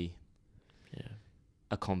to be Yeah.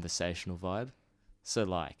 a conversational vibe. So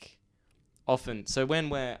like often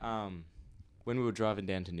when we were driving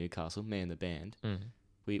down to Newcastle, me and the band,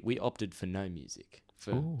 we opted for no music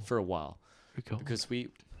for a while. Cool. Because we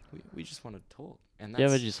just want to talk. And You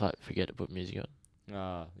that's ever just like forget to put music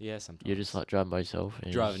on? yeah, sometimes. You're just like driving by yourself.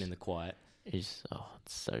 And driving in the quiet. It's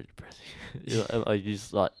so depressing. you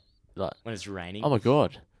just like When it's raining. oh my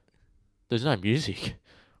god, there's no music.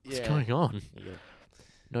 What's Yeah. going on? You gotta,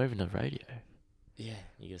 Not even the radio. you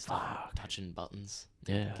gotta start Fuck. touching buttons.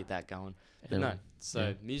 Yeah. Get that going. But Then- no, so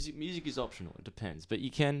yeah. music is optional. It depends, but you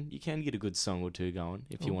can get a good song or two going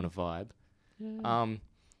if you Oh. want to vibe. Yeah.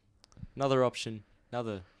 Another option,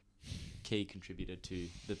 another key contributor to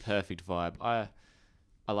the perfect vibe.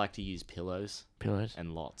 I like to use pillows Pillows.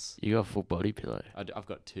 and lots. You got a full body pillow. I've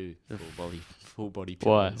got two full body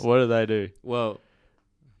Why? pillows. What do they do? Well,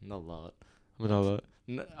 not a lot. What?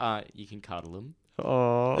 You can cuddle them.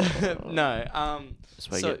 Oh. No. That's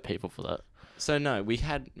why you so- get people for that. So no,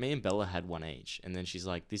 me and Bella had one each, and then she's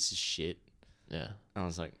like, "This is shit." Yeah. I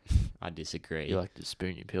was like, "I disagree." You like to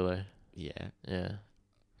spoon your pillow. Yeah. Yeah.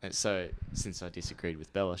 And so since I disagreed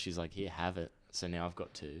with Bella, she's like, "Here, have it." So now I've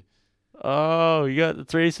got two. Oh, you got the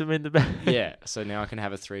threesome in the back. Yeah. So now I can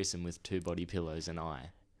have a threesome with two body pillows and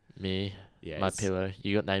I. Me. Yeah. My pillow.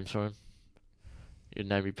 You got names for him? You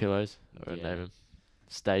name your pillows? Or Yeah. name him?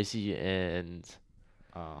 Stacy and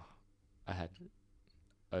Oh, I had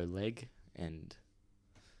Oleg and.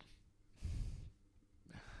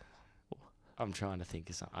 I'm trying to think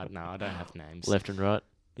of something. No, I don't have names. left and right.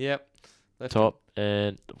 Yep. Left Top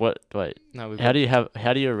and what? Wait. No, we've How do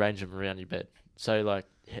you arrange them around your bed? So like,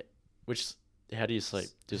 how do you sleep?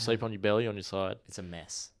 Do you sleep on your belly on your side? It's a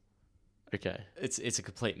mess. Okay. It's a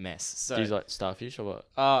complete mess. So Do you like starfish or what?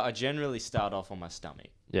 I generally start off on my stomach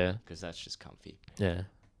Yeah. because that's just comfy. Yeah.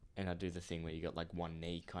 and I do the thing where you got like one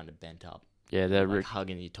knee kind of bent up. Yeah, the Like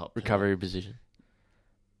hugging your top pillow. recovery position.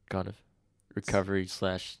 Kind of. Recovery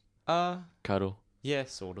slash cuddle. Yeah,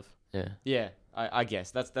 sort of. Yeah. Yeah, I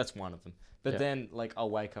guess that's one of them. But Yeah. then like I'll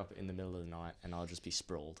wake up in the middle of the night and I'll just be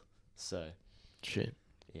sprawled. So Shit.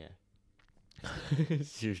 yeah.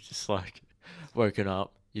 You've just like woken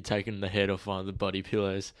up. You're taking the head off one of the body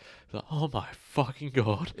pillows. Like, oh my fucking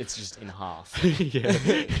god. It's just in half. Yeah.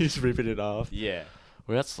 Just ripping it off. Yeah.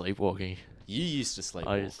 We're out sleepwalking. You used to sleepwalk.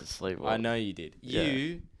 I used to sleepwalk. I know you did. Yeah.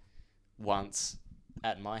 You once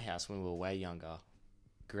at my house when we were way younger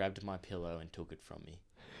grabbed my pillow and took it from me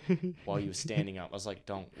while you were standing up. I was like,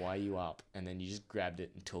 "Don't, why are you up?" And then you just grabbed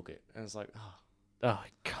it and took it. And I was like, "Oh, Oh,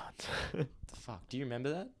 God. the fuck. Do you remember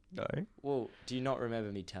that?" No. Well, do you not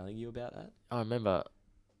remember me telling you about that? I remember.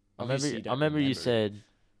 Obviously you I don't remember you remember it. said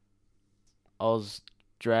I was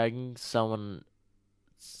dragging someone's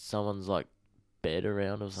like bed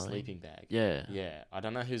around or something. Sleeping bag. Yeah. Yeah. I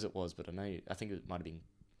don't know whose it was, but I think it might have been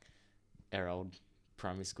our old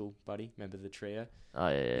primary school buddy. Remember the trio? Oh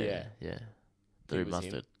yeah. Yeah. Yeah. It Dude was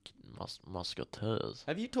him. must got hers.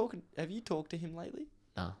 Have you talked to him lately?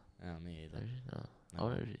 No. Oh, me either. No. No. I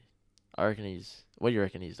wonder if I reckon he's. What do you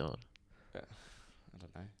reckon he's doing? I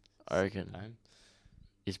don't know. I reckon Home?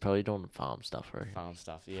 he's probably doing farm stuff. I reckon. Farm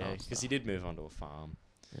stuff, yeah. Farm Because stuff. he did move on to a farm.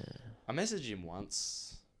 Yeah. I messaged him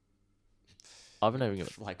once, I haven't even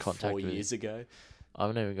got like contact 4 with him. years ago. I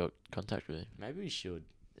haven't even got contact with him. Maybe we should.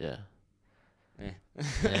 Yeah. Yeah.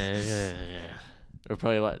 yeah. We'll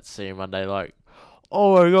probably like see him one day. Like,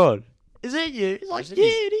 oh my god, is that you? He's like, Imagine yeah,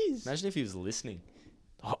 if it is. Imagine if he was listening.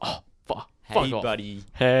 Fuck Hey, off. buddy.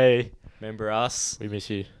 Hey, Remember us? we miss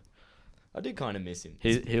you. I do kind of miss him.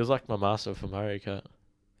 He was like my master for Mario Kart.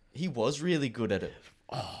 He was really good at it.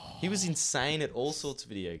 He was insane at all sorts of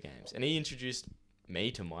video games. And he introduced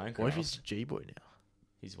me to Minecraft. What if he's a G boy now?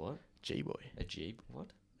 He's what? G boy. A G... What?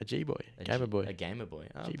 A G boy. A Gamer boy. A gamer boy.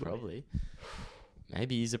 Oh, G-boy. probably.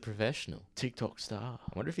 Maybe he's a professional. TikTok star.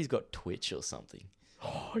 I wonder if he's got Twitch or something.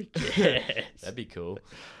 Oh yes. That'd be cool.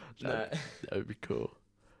 That would be cool.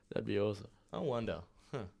 That'd be awesome. I wonder.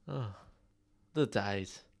 Huh. Oh, the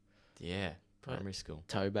days. Yeah. Primary school.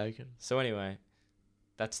 Toe bacon. So anyway,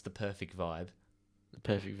 that's the perfect vibe. The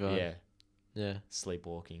perfect vibe. Yeah. Yeah.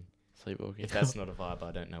 Sleepwalking. Sleepwalking. If that's not a vibe,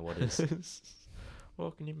 I don't know what is.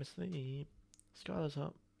 Walking in my sleep. Skylar's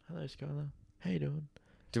up. Hello, Skylar. How you doing?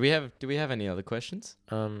 Do we have any other questions?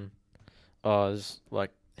 It's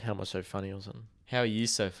like, how am I so funny or something? How are you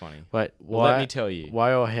so funny? Wait, Well, let me tell you.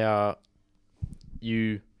 Why or how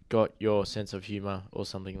you got your sense of humor or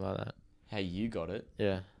something like that? How you got it.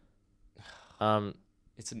 Yeah.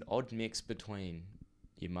 It's an odd mix between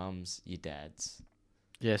your mum's, your dad's.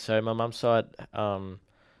 Yeah, so my mum's side,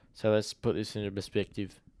 so let's put this into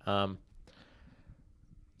perspective.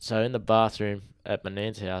 So in the bathroom at my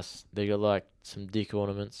nan's house, they got like some dick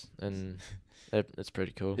ornaments, and that's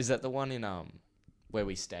pretty cool. Is that the one in where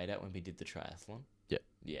we stayed at when we did the triathlon? Yeah.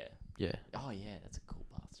 Yeah. Yeah. Oh yeah, that's a cool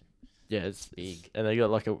bathroom. Yeah, it's Big. and they got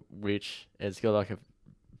like a witch, and it's got like a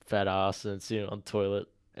fat ass, and it's sitting on the toilet,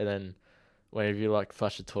 and then whenever you like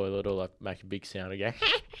flush the toilet or like make a big sound, again,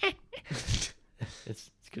 it's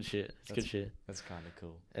good shit. It's good shit. That's kind of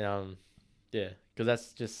cool. And yeah, because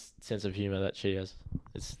that's just sense of humor that she has.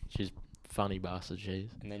 She's funny bastard. She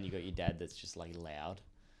is. And then you got your dad that's just like loud.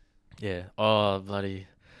 Yeah. Oh bloody.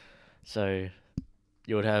 So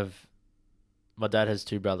you would have. My dad has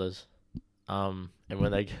two brothers. And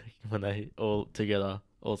when they all together,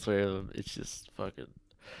 all three of them, it's just fucking.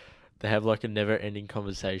 They have like a never-ending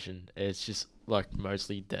conversation. It's just like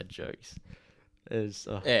mostly dad jokes. It's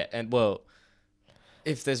Yeah, and well,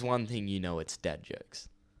 if there's one thing you know, it's dad jokes.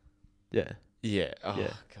 yeah. Yeah. Oh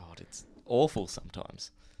Yeah. god, it's awful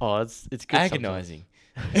sometimes. Oh, it's good. Agonizing.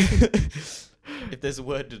 If there's a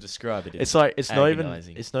word to describe it, It's like it's not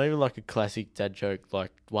agonizing. even like a classic dad joke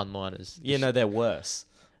like one-liners. Yeah, no, they're worse.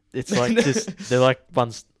 It's like just they're like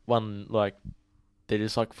one like they're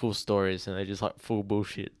just like full stories and they're just like full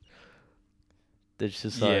bullshit. They're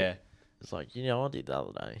just like Yeah. it's like, you know, I did the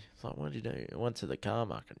other day. It's like, what did you do? I went to the car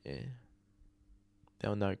market, yeah. There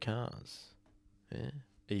were no cars. Yeah.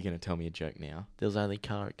 Are you gonna tell me a joke now? There was only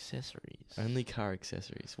car accessories. Only car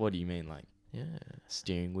accessories. What do you mean, like Yeah.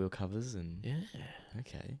 steering wheel covers and? Yeah.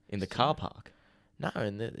 Okay. In the car park. No,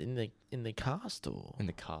 in the car store. In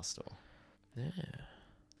the car store. Yeah.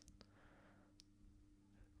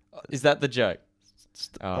 Is that the joke?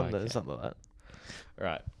 Oh, okay. Something like that.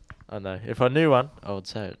 Right. I know. If I knew one, I would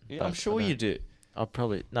say it. Yeah, but I'm I sure you don't. do. I'll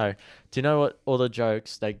probably no. Do you know what? All the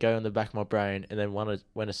jokes they go in the back of my brain, and then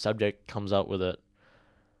when a subject comes up with it,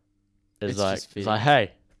 It's it's just like,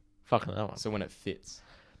 hey, fucking that one. So when it fits.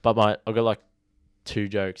 But I've got like 2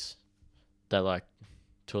 jokes. That like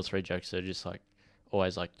 2 or 3 jokes that are just like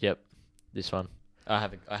always like, yep, this one.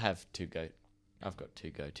 I've got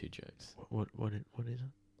 2 go-to jokes. What is it?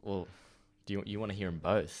 Well, do you want to hear them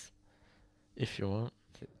both? If you want.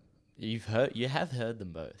 You have heard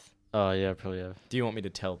them both. Oh yeah, I probably have. Do you want me to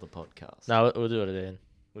tell the podcast? No, we'll do it at the end.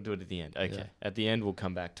 We'll do it at the end. Okay. Yeah. At the end, we'll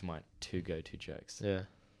come back to my 2 go-to jokes. Yeah.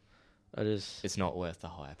 It's not worth the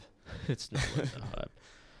hype. It's not worth the hype.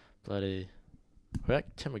 Bloody. We're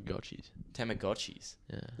like Tamagotchis. Tamagotchis.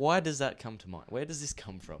 Yeah. Why does that come to mind? Where does this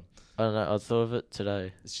come from? I don't know. I thought of it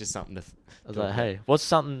today. It's just something to. I was like, hey, what's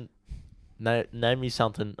something? Name me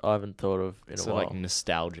something I haven't thought of in a while. Like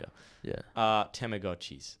nostalgia. Yeah.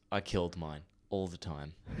 Tamagotchis. I killed mine all the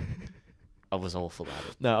time. I was awful at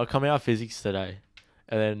it. No, I come out of physics today,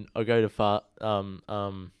 and then I go to fart. No.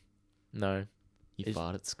 You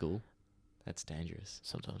fart at school? That's dangerous.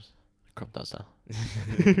 Sometimes. Crop duster.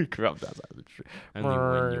 Crop duster. Only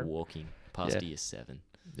when you're walking past year 7.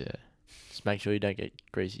 Yeah. Just make sure you don't get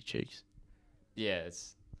greasy cheeks. Yeah,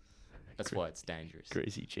 that's why it's dangerous.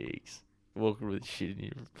 Greasy cheeks. Walking with shit in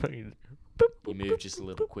your fucking. You move just a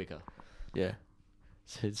little quicker. Yeah.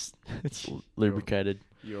 So it's lubricated.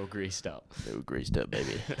 You're all greased up. They were greased up,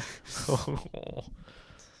 baby. So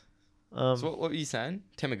what were you saying?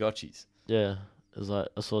 Tamagotchis. Yeah. It was like,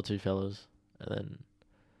 I saw 2 fellas, and then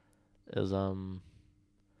it was,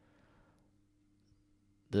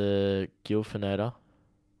 the Gilfinator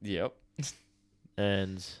Yep.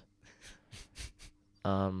 and,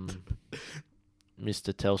 Mr.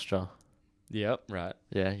 Telstra. Yep. Right.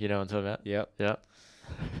 Yeah, you know what I'm talking about? Yep. Yeah.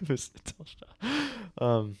 Mr.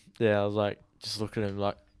 Telstra. Yeah, I was like, just looking at him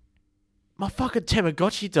like, my fucking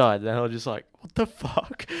Tamagotchi died. And I was just like, what the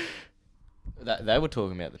fuck? They were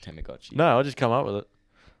talking about the Tamagotchi. No, I just come up with it.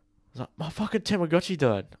 I was like, my fucking Tamagotchi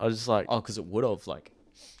died. I was just like, Oh, because it would have, like,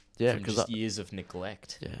 yeah, from because just years of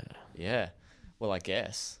neglect. yeah, Yeah. Well, I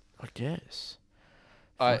guess. I guess.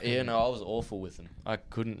 I was awful with them. I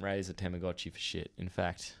couldn't raise a Tamagotchi for shit. In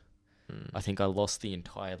fact, I think I lost the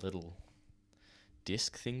entire little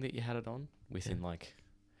disc thing that you had it on within like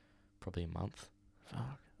probably a month.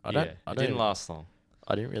 Fuck. It didn't last long.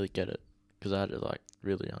 I didn't really get it because I had it like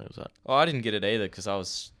really young. It was like, Oh, I didn't get it either because I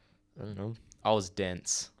don't know. I was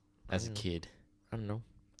dense as a kid. I don't know.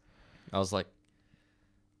 I was like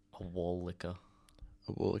a wall licker.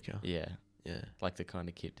 A Woolicker. Yeah. Yeah. Like the kind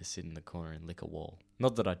of kid to sit in the corner and lick a wall.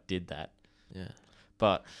 Not that I did that, Yeah.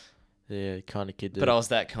 but Yeah, kind of kid I was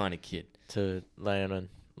that kind of kid. to lay on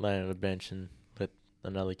a bench and let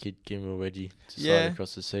another kid give him a wedgie to Yeah. slide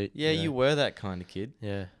across the seat. Yeah, know? you were that kind of kid.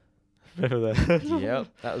 Yeah. Remember that? Yep,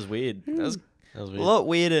 that was weird. That was That was a weird. lot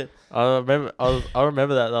weirder. I remember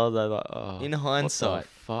that. I was like, oh. In What hindsight, the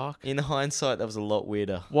fuck? in hindsight, that was a lot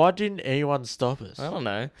weirder. Why didn't anyone stop us? I don't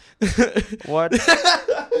know. What?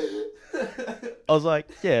 I was like,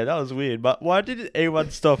 yeah, that was weird, but why didn't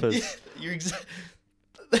anyone stop us?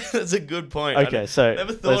 That's a good point. Okay, so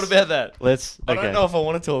Never thought about that. I don't know if I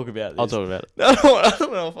want to talk about this. I'll talk about it. I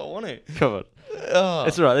don't know if I want to. Come on, Oh,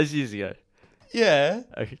 it's alright. Let's years ago. yeah,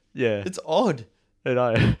 Okay, yeah, it's odd. I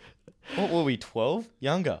know. What were we? 12?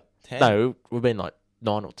 Younger? 10? No, we've been like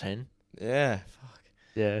 9 or 10. Yeah. Fuck.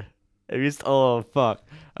 Yeah. It used. Oh fuck.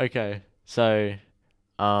 Okay, so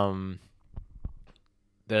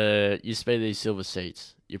there used to be these silver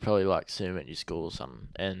seats. You probably like see them at your school or something,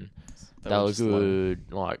 and they were just long.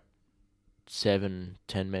 good, like 7-10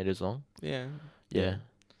 meters long. Yeah. Yeah.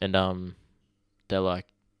 And they're like,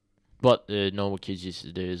 what the normal kids used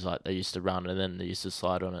to do is like they used to run and then they used to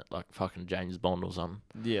slide on it like fucking James Bond or something.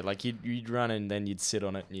 Yeah, like you'd run and then you'd sit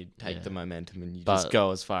on it and you'd take the momentum and you But- just go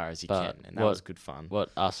as far as you but can, and that what- was good fun. What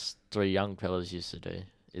us 3 young fellas used to do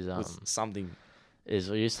is Was something. is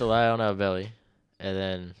we used to lay on our belly, and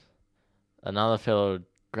then another fellow would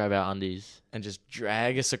grab our undies, And just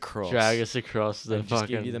drag us across. across the and just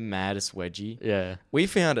fucking give you the maddest wedgie. yeah. We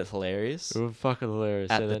found it hilarious It was fucking hilarious.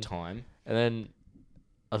 at and the then, time. And then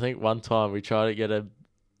I think one time we tried to get him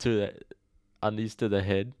to the undies to the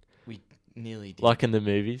head, We nearly did. like in the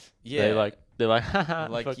movies. Yeah. They're like, haha.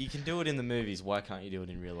 Like, fuck. you can do it in the movies. Why can't you do it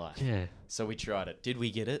in real life? Yeah. So we tried it. Did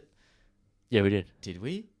we get it? Yeah, we did. Did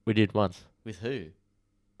we? We did once. With who?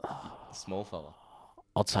 The small fella.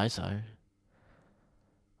 I'd say so.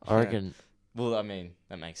 I reckon. Well, I mean,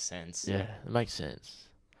 that makes sense. Yeah, it makes sense.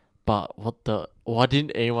 But why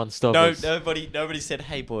didn't anyone stop No, us? nobody said,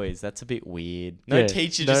 "Hey boys, that's a bit weird." No Yeah,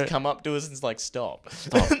 teacher no- just come up to us and is like, "Stop,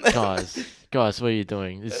 Stop, guys, what are you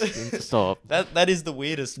doing? Stop. That is the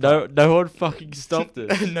weirdest. No one fucking stopped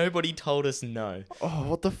us. Nobody told us no. Oh,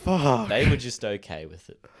 what the fuck? They were just okay with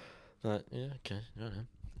it. Like, yeah, okay, I don't know.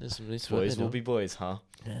 Boys will be boys, huh?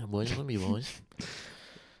 Yeah, boys will be boys.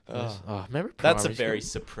 Remember That's a primary very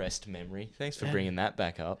school? suppressed memory. Thanks for bringing that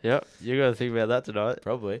back up. Yep, you got to think about that tonight.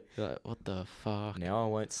 Probably. You're like, what the fuck? Now I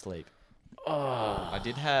won't sleep. Oh, I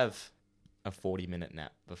did have a 40-minute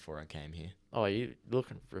nap before I came here. Oh, you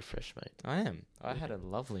looking refreshed, mate. I am. I had a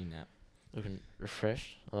lovely nap. Looking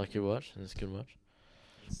refreshed. I like your watch, and it's a good watch.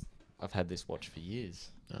 I've had this watch for years.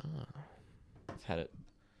 Oh, I've had it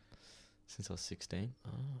since I was 16.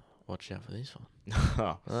 watch out for this one.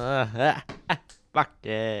 Oh. Fuck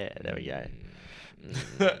yeah, there we go.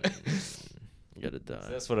 You gotta die. So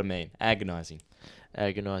that's what I mean. Agonizing.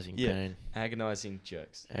 Agonizing pain. Agonizing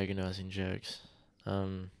jokes. Agonizing jokes.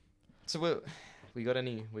 So we got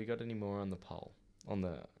any more on the poll? On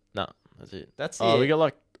the No, that's it. That's Oh, it. we got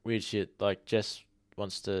like weird shit. Like Jess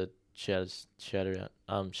wants to shout her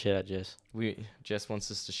out. Shout out Jess. Jess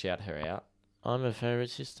wants us to shout her out. I'm her favorite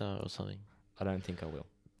sister or something. I don't think I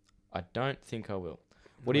will.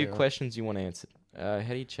 What are your questions you want answered? How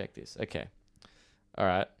do you check this? Okay. All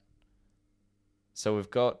right. So we've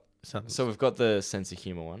got the sense of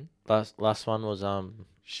humor one. Last one was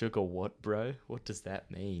Sugar what, bro? What does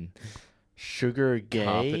that mean? Sugar gay.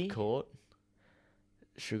 Carpet court?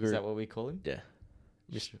 Sugar. Is that what we call him? Yeah.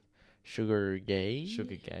 Sugar gay.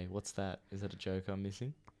 Sugar gay. What's that? Is that a joke I'm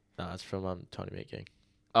missing? No, it's from Tony Meat Gang.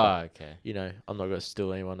 Oh, okay. You know, I'm not gonna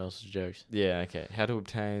steal anyone else's jokes. Yeah, okay. How to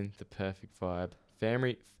obtain the perfect vibe.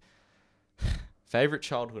 Favorite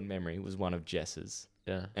childhood memory was one of Jess's.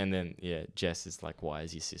 Yeah. And then, Jess is like, why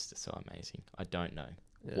is your sister so amazing? I don't know.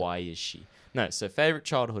 Yeah. Why is she? No, so favorite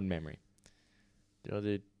childhood memory. Do you want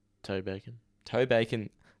to do toe bacon? Toe bacon,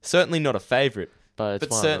 certainly not a favorite, But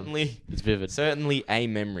but certainly it's vivid. certainly a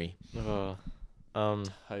memory. Oh.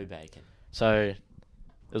 Toe bacon. So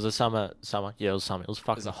it was a summer. Yeah, it was summer. It was It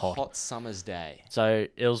fucking was a hot summer's day. So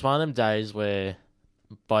it was one of them days where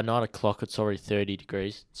by 9 o'clock it's already 30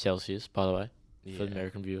 degrees Celsius, by the way, for the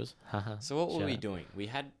American viewers. So what were Shout we out. doing?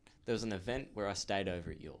 There was an event where I stayed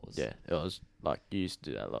over at yours. Yeah, it was like you used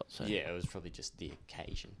to do that a lot. So Yeah, it was probably just the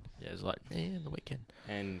occasion. yeah, it was like the weekend.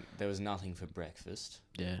 And there was nothing for breakfast.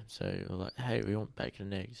 Yeah, so we were like, hey, we want bacon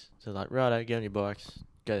and eggs. So like, righto, get on your bikes,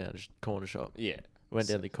 go down to the corner shop. Yeah. Went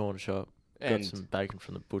down to the corner shop, got And some bacon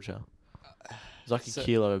from the butcher. It was like so- a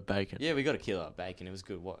kilo of bacon. yeah, we got a kilo of bacon. It was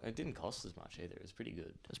good. It didn't cost as much either. It was pretty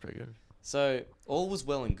good. That's pretty good. So all was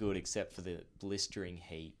well and good except for the blistering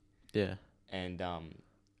heat. Yeah. And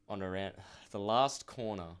on around the last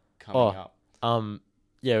corner coming up.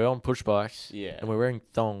 Yeah, we're on push bikes. Yeah. And we're wearing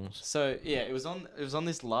thongs. So yeah, it was on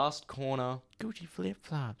this last corner Gucci flip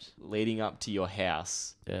flops. leading up to your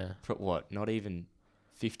house. Yeah. Not even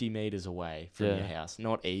 50 meters away from your house.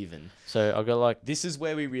 Not even. So I got like This is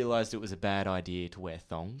where we realized it was a bad idea to wear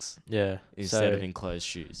thongs So instead of enclosed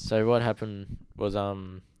shoes. so what happened was I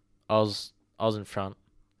was in front.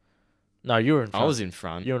 No, you were in front. I was in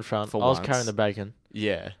front. You were in front. for I was once. carrying the bacon,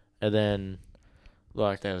 Yeah. and then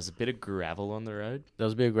like There was a bit of gravel on the road. there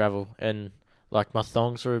was a bit of gravel, and like my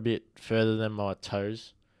thongs were a bit further than my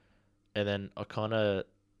toes, and then I kind of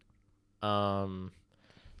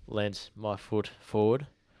leant my foot forward,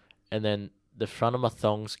 and then the front of my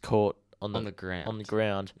thongs caught on the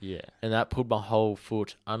ground. Yeah. and that pulled my whole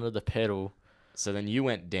foot under the pedal, So then you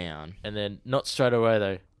went down. and then not straight away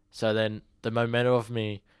though. So then the momentum of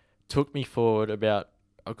me took me forward about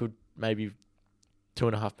I could maybe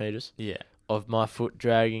 2.5 meters Yeah. of my foot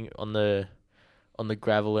dragging on the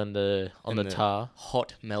gravel and the tar,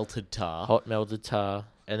 Hot melted tar. hot melted tar,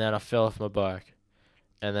 and then I fell off my bike,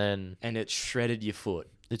 and then And it shredded your foot.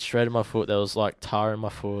 it shredded my foot. There was like tar in my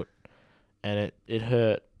foot, and it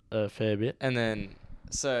hurt a fair bit. And then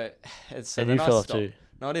so And then you I fell off stopped. too.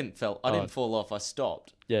 No, I didn't fall off. I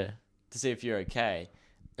stopped Yeah, to see if you're okay.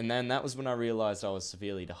 And then that was when I realized I was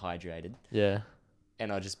severely dehydrated yeah,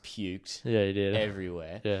 and I just puked yeah. You did.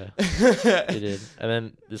 everywhere. Yeah, you did. And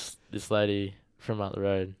then this lady from up the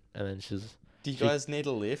road, and then she's Do you guys need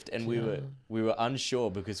a lift? And we were unsure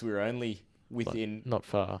because we were only within not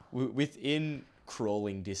far. within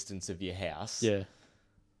crawling distance of your house. Yeah,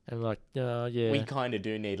 and like yeah. We kind of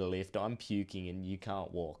do need a lift. I'm puking and you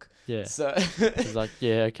can't walk. Yeah. So It's like,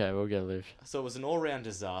 yeah, okay, we'll get a lift. so it was an all-round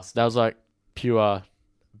disaster. That was like pure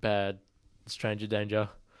bad stranger danger.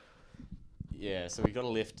 Yeah, so we got a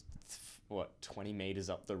lift 20 meters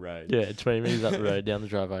up the road. Yeah, 20 meters up the road down the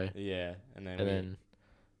driveway. Yeah, and then And then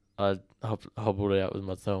I hobbled out with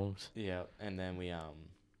my thongs. yeah, and then we And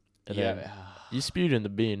then you spewed in the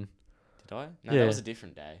bin. did I? No, Yeah. that was a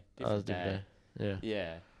different day. That was a different day. Yeah.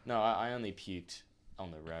 Yeah. No, I only puked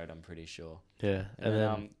on the road, I'm pretty sure. Yeah. And And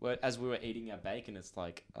then then as we were eating our bacon, it's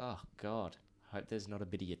like, oh god, hope there's not a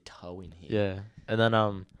bit of your toe in here. Yeah. And then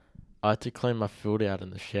I had to clean my foot out in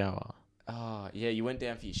the shower. Oh, yeah, you went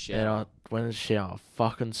down for your shower. And I went in the shower,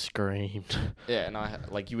 fucking screamed. Yeah,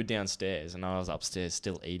 and you were downstairs and I was upstairs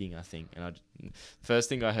still eating, I think. And first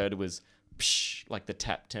thing I heard was, psh, like the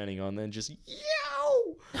tap turning on, then just,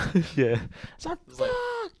 yow! Yeah. It's like, It was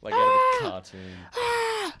like out of a cartoon.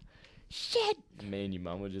 Shit. Me and your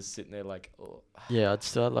mum were just sitting there like, oh. Yeah, I'd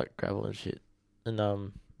still had like gravel and shit.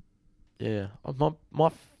 And yeah.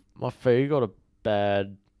 My feet got a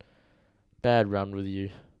bad run with you.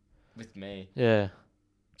 With me. Yeah.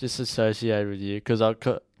 Just associated with you, because I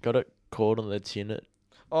got it caught on the chin.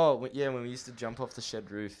 Oh, yeah, when we used to jump off the shed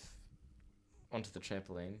roof onto the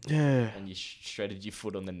trampoline. Yeah. And you shredded your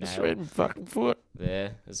foot on the nail. Shredded my fucking foot.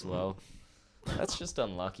 There as well. That's just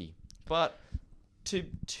unlucky. But to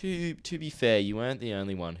be fair, you weren't the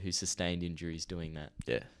only one who sustained injuries doing that.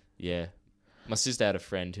 Yeah. Yeah. My sister had a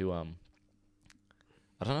friend who I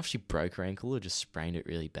don't know if she broke her ankle or just sprained it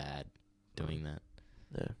really bad doing that.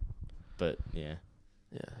 Yeah. But yeah.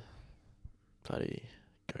 Yeah. Bloody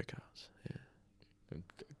go-karts. Yeah.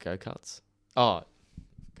 Go-karts? Oh,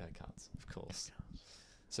 go-karts, of course.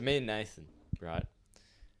 So me and Nathan, right?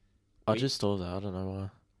 I just thought that. I don't know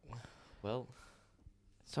why. Well,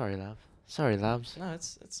 sorry, labs. no,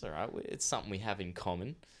 it's all right. It's something we have in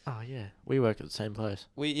common. Oh yeah, we work at the same place.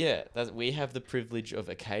 We have the privilege of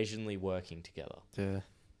occasionally working together. Yeah,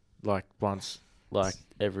 like once, like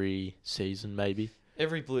every season maybe.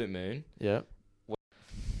 Every blue moon. Yeah.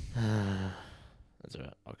 That's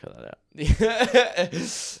alright. I'll cut that out.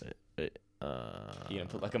 You gonna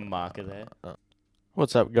put like a marker there?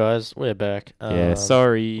 What's up, guys? We're back. Yeah,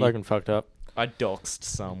 sorry. Logan fucked up. I doxed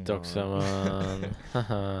someone.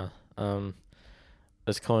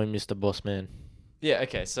 Let's call him Mr. Bossman. Yeah,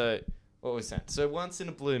 okay, so what was that? So once in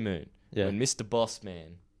a blue moon, Yeah. when Mr.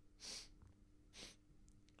 Bossman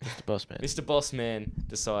Mr. Bossman.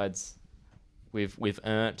 decides we've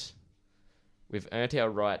earned our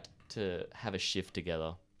right to have a shift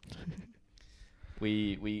together.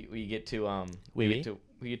 we get to we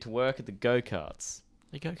get to work at the go-karts.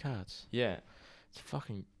 The go-karts. Yeah. It's a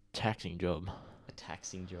fucking taxing job. A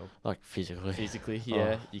taxing job. Like physically. Physically,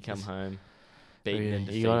 yeah. Oh, you come home beaten and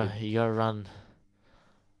you defeated. gotta run.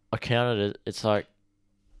 I counted it. It's like,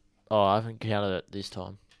 I haven't counted it this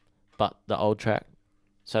time, but the old track.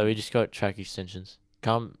 So we just got track extensions.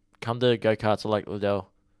 Come to go-karts at Lake Liddell,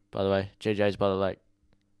 by the way. GJ's by the lake.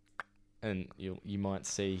 And you might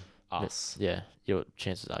see us. Yeah, your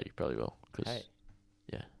chances are you probably will. Hey.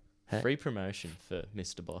 Yeah. Hey. Free promotion for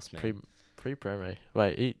Mr. Bossman. Free promo.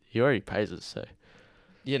 Wait, he already pays us, so.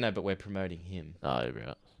 Yeah, no, but we're promoting him. Oh, you're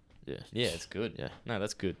right. Yeah. Yeah, it's good. Yeah. No,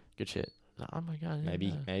 that's good. Good shit. Oh my god.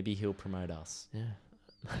 Maybe he'll promote us. Yeah.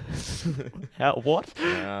 How? What?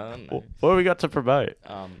 No. What have we got to promote?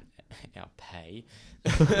 Our pay.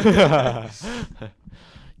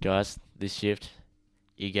 Guys, this shift,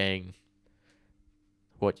 you're getting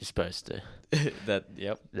what you're supposed to.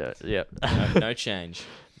 Yep. Yeah, yep. No change.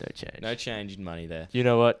 No change. No change in money there. You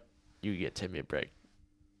know what? You get 10-minute break.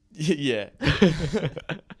 Yeah.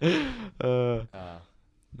 But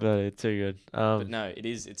it's too good. But no,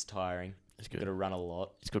 it's tiring. It's You've good. got to run a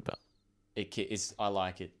lot. It's good, but I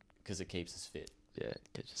like it because it keeps us fit. yeah,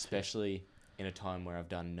 Especially in a time where I've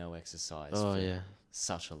done no exercise Oh for yeah.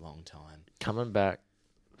 such a long time. Coming back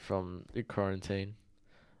from the quarantine,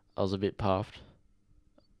 I was a bit puffed,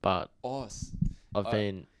 but I've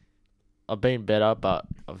been better, but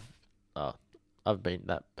I've been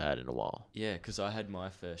that bad in a while. Yeah, because I had my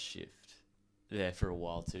first shift there for a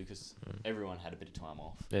while too, because everyone had a bit of time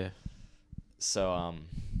off. Yeah. So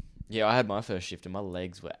yeah, I had my first shift and my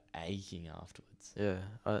legs were aching afterwards. Yeah,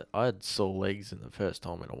 I had sore legs in the first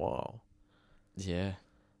time in a while. Yeah.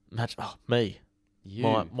 Imagine, me. You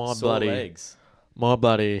My sore bloody legs. My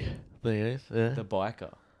bloody thing is, yeah. The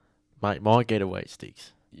biker. Mate, my getaway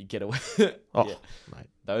sticks. You get away. Oh, yeah. mate.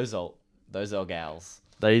 Those old gals.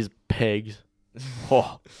 These pegs.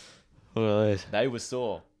 Oh, look at these. They were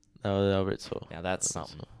sore. They were a bit sore. Now that's They were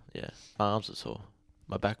something. sore. Yeah. My arms were sore.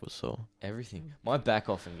 My back was sore. Everything. My back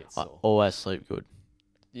often gets I sore. always sleep good.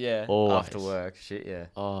 Yeah. always. After work. Shit, yeah.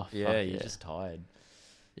 Oh, Yeah, fuck you're yeah. just tired.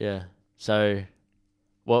 Yeah. So,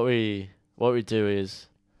 what we do is,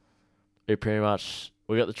 we got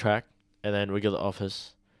the track, and then we got the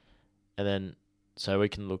office, and then so we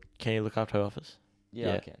can look. Can you look after the office?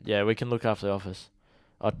 Yeah, I can. Yeah, we can look after the office.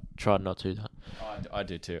 I tried not to do that. I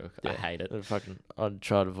do too. I Yeah. hate it. I'd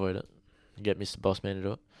try to avoid it. Get Mr. Bossman to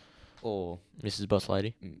do it. Or Mrs. Boss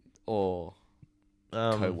Lady.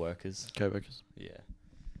 Co-workers. Co-workers.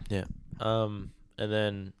 Yeah. And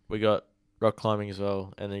then we got rock climbing as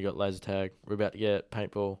well, and then you got laser tag. We're about to get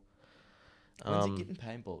paintball. When's he getting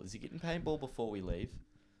paintball? Is he getting paintball before we leave?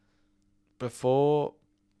 Before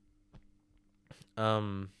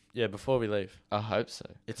before we leave. I hope so.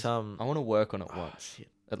 It's I want to work on it once. Shit.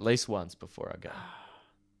 At least once before I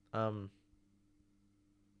go.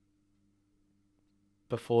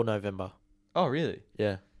 Before November. Oh, really?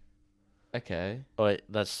 Yeah. Okay. Oh wait,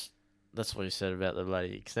 that's what you said about the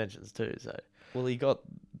bloody extensions too, so Well, he got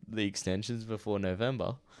the extensions before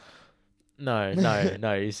November. No,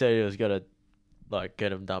 you said he was gonna get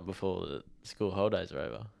them done before the school holidays are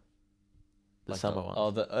over. The summer one.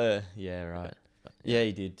 Oh, yeah, right. Yeah,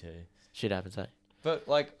 he did too. Shit happens, eh? But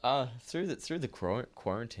through the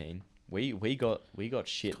quarantine, we got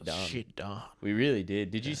shit done. Shit done. We really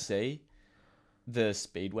did. Did you see the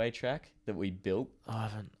speedway track that we built? I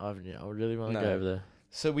haven't yet. I really want to go over there.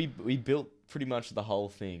 So we built pretty much the whole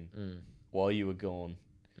thing while you were gone.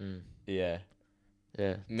 Yeah.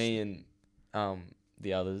 Yeah. Me and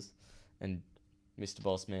the others and Mr.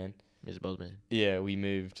 Bossman. Mr. Bossman. Yeah, we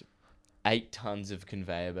moved 8 tons of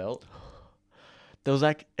conveyor belt. There was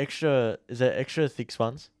extra. Is there extra thick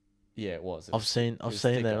ones? Yeah, it was. I've seen that,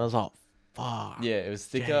 and I was like, fuck. Yeah, it was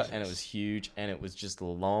thicker and it was huge and it was just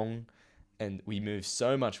long, and we moved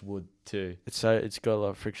so much wood too. It's got a lot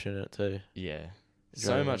of friction in it too. Yeah,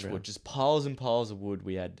 so much wood, just piles and piles of wood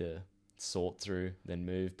we had to sort through, then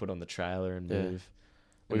move, put on the trailer and move.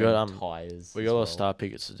 We got tires. We got a lot of star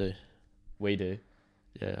pickets to do. We do.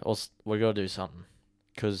 Yeah, we gotta do something,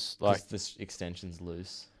 cause this extension's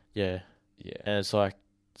loose. Yeah. Yeah. And it's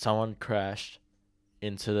someone crashed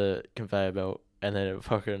into the conveyor belt, and then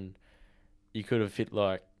you could have fit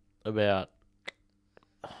about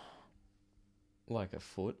a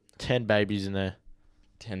foot. 10 babies in there.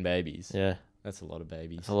 10 babies. Yeah. That's a lot of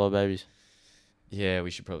babies. That's a lot of babies. Yeah, we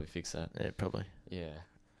should probably fix that. Yeah, probably. Yeah.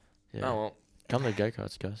 Yeah. Oh well. Come to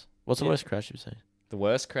go-karts, guys. What's the worst crash you've seen? The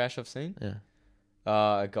worst crash I've seen? Yeah.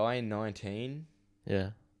 A guy in 19. Yeah.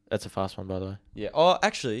 That's a fast one, by the way. Yeah. Oh,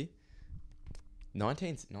 actually,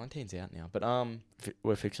 19's out now. But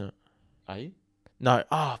we're fixing it. Are you? No.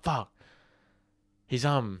 Oh, fuck. He's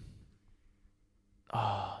did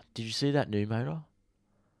you see that new motor?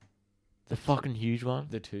 The fucking huge one?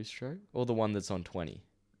 The 2-stroke? Or the one that's on 20?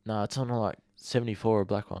 No, it's on a 74, a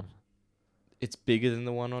black one. It's bigger than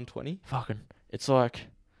the one on 20? Fucking. It's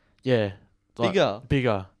yeah.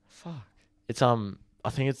 Bigger. Fuck. It's I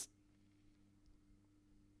think it's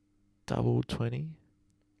double 20.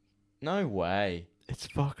 No way. It's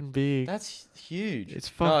fucking big. That's huge. It's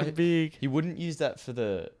fucking big. He wouldn't use that for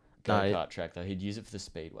the go-kart track though. He'd use it for the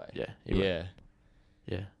speedway. Yeah. Yeah.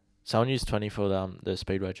 Yeah. Someone used 20 for the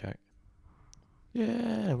speedway track.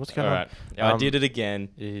 Yeah. What's going on? Alright. I did it again.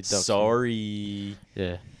 Sorry.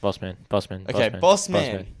 Yeah. Bossman. Okay,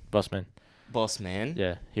 Bossman. Bossman.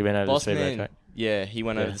 Yeah. He went over the speedway track. Yeah, he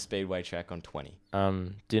went over the speedway track on 20.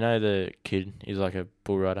 Do you know the kid? He's a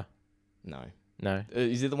bull rider. No. No.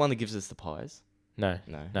 Is he the one that gives us the pies? No.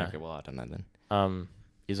 No. Okay, well, I don't know then.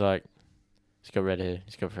 He's got red hair.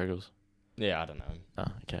 He's got freckles. Yeah, I don't know.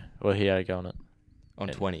 Oh, okay. Well, he had a go on it. On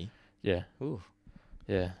 20? Yeah. Ooh.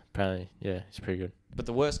 Yeah. Apparently, yeah, he's pretty good. But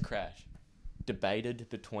the worst crash, debated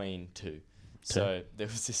between two. So there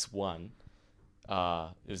was this one.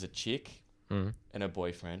 It was a chick and her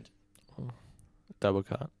boyfriend. Double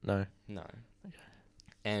cut? No. No. Okay.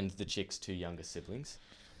 And the chick's 2 younger siblings.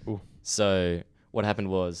 Ooh. So what happened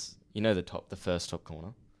was, the first top corner?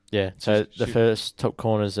 Yeah. So the first top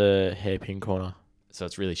corner's a hairpin corner. So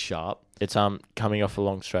it's really sharp. It's coming off a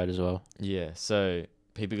long straight as well. Yeah. So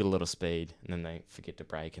people get a lot of speed and then they forget to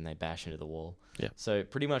brake and they bash into the wall. Yeah. So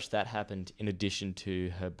pretty much that happened in addition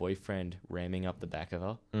to her boyfriend ramming up the back of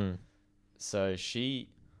her. So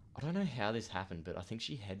I don't know how this happened, but I think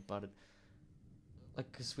she headbutted.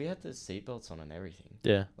 Because we had the seatbelts on and everything.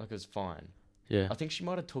 Yeah. It was fine. Yeah. I think she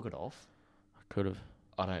might have took it off. I could have.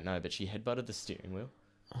 I don't know, but she headbutted the steering wheel.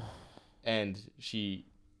 And she...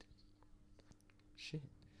 Shit.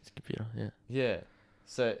 It's a computer, yeah. Yeah.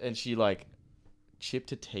 So, and she,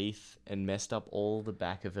 chipped her teeth and messed up all the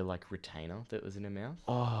back of her, retainer that was in her mouth.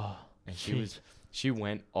 Oh. And she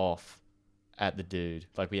went off at the dude.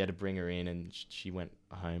 We had to bring her in and she went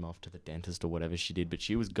home off to the dentist or whatever she did, but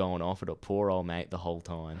she was going off at a poor old mate the whole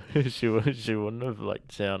time. she wouldn't have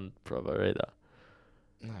sound proper either.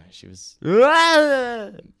 No, she was...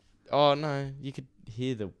 Oh, no. You could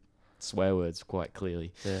hear the swear words quite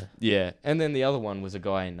clearly. Yeah. Yeah. And then the other one was a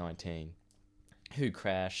guy in 19 who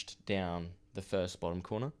crashed down the first bottom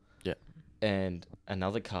corner. Yeah. And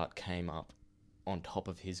another cart came up on top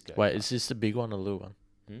of his go-kart. Wait, is this the big one or the little one?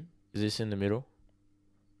 Is this in the middle?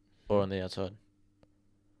 Or on the outside?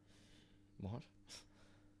 What?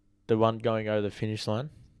 The one going over the finish line?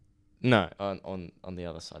 No, on the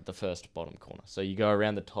other side, the first bottom corner. So you go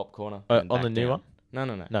around the top corner. And then On back the new down. one?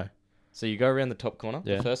 No. No. So you go around the top corner,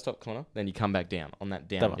 Yeah. the first top corner, then you come back down on that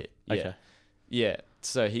down That one. bit. Yeah. Okay. Yeah.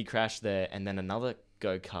 So he crashed there, and then another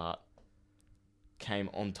go-kart came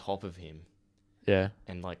on top of him Yeah.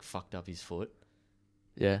 and like fucked up his foot.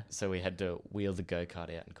 Yeah. So we had to wheel the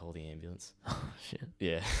go-kart out and call the ambulance. Shit.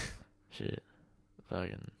 Yeah. Shit.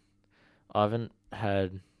 Fucking. I haven't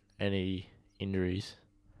had any injuries.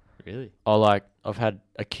 Really? Oh, like I've had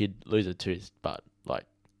a kid lose a tooth, but like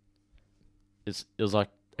it was like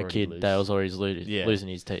a Already kid loose. that was always Yeah. losing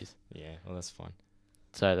his teeth. Yeah. Well, that's fine.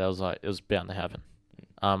 So that was like it was bound to happen.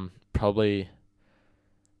 Probably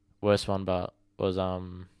worst one, but was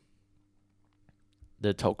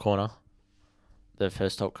the top corner, the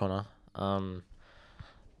first top corner.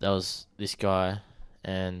 That was this guy,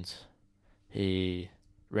 and he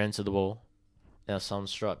ran to the wall. Now someone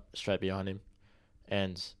straight behind him,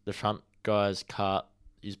 and the front guy's cart,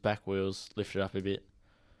 his back wheels lifted up a bit,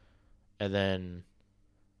 and then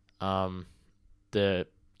the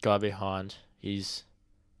guy behind his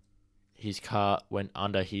cart went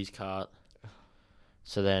under his cart.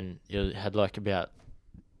 So then it had like about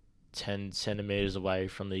 10 centimeters away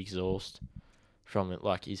from the exhaust, from it,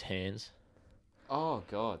 like his hands. Oh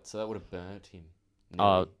God! So that would have burnt him.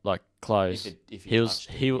 Like close. If He was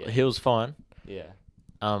touched it, he was fine. Yeah.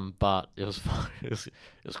 But it was fine. it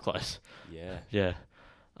was close. Yeah. Yeah.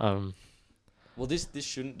 Well, this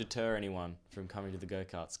shouldn't deter anyone from coming to the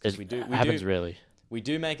go-karts because It happens rarely. we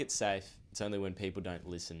do make it safe. It's only when people don't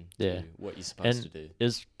listen Yeah. to what you're supposed And to do.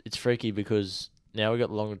 It's freaky because now we got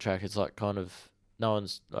the longer track. It's like kind of no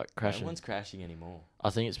one's like crashing. No one's crashing anymore. I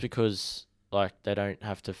think it's because like they don't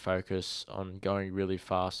have to focus on going really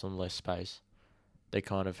fast on less space. They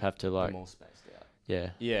kind of have to They're like more spaced out.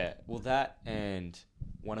 yeah. Yeah. Well, that and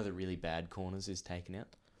one of the really bad corners is taken out.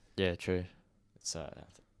 Yeah, true. So,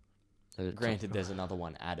 It's granted, like- there's another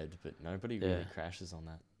one added, but nobody Yeah. really crashes on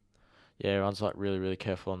that. yeah, everyone's like really really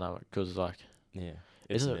careful on that one because like Yeah.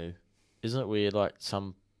 It's Isn't new. isn't it weird like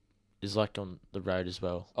some is like on the road as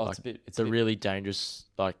well. Oh, like it's a bit. It's the a bit, really dangerous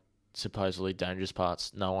like supposedly dangerous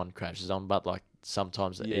parts no one crashes on, but like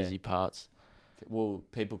sometimes the Yeah. easy parts. well,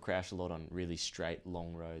 people crash a lot on really straight,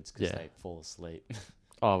 long roads because Yeah. they fall asleep.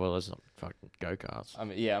 Oh well, it's not fucking go karts. I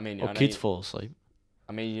mean, yeah. I mean, Or I know kids you- fall asleep.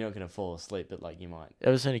 I mean, you're not gonna fall asleep, but like you might.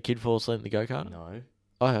 Ever seen a kid fall asleep in the go kart? No.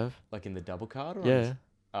 I have. Like in the double cart or? Yeah.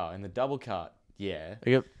 Oh, in the double cart. Yeah.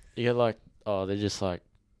 You get like they're just like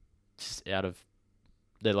just out of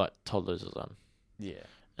they're like toddlers or something, Yeah.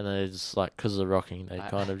 and then they just like because of the rocking they I-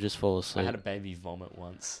 kind of just fall I asleep. had a baby vomit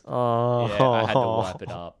once. Oh, Yeah, I had to wipe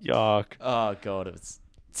it up. Yuck! Oh God, it was.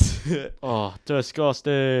 Oh,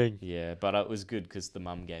 disgusting! Yeah, but it was good because the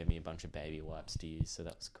mum gave me a bunch of baby wipes to use, so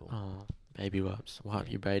that was cool. Oh, baby wipes. Wipe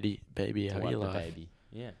your baby To out of wipe your the life. baby.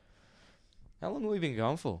 Yeah. How long have we been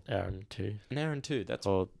going for? Hour and two, An hour and two. That's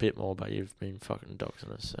or a bit more, but you've been fucking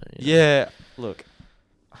doxing us. So, yeah. Look,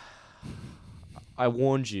 I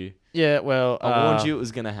warned you. Yeah. Well, I warned you it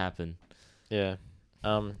was gonna happen. Yeah.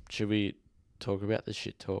 Should we talk about the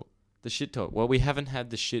shit talk? The shit talk. Well, we haven't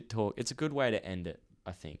had the shit talk. It's a good way to end it,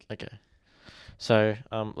 I think. Okay. So,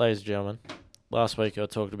 ladies and gentlemen, last week I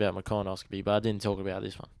talked about my colonoscopy, but I didn't talk about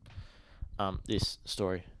this one. This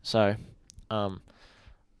story. So, I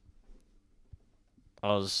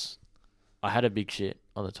had a big shit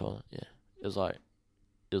on the toilet. Yeah, it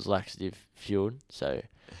was laxative fueled, so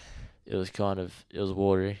it was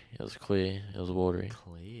watery, it was clear, it was watery.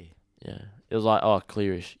 Clear. Yeah, it was like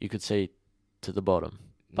clearish. You could see to the bottom,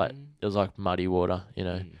 but it was like muddy water.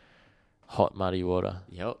 Hot muddy water.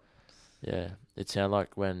 Yep. Yeah, it sounded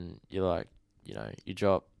like when you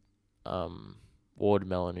drop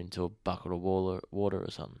watermelon into a bucket of water or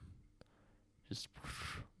something. Just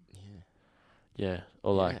Yeah. yeah,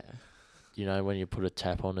 or like Yeah. when you put a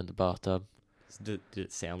tap on in the bathtub. Did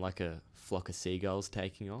it sound like a flock of seagulls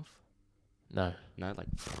taking off? No, No, like.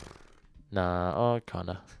 nah,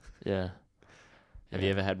 kinda. Yeah. Have you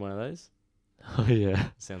ever had one of those? Oh yeah.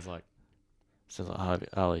 Sounds like. Sounds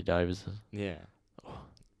like Harley Davidson. Yeah.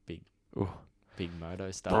 Ooh. Big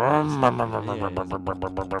moto stuff.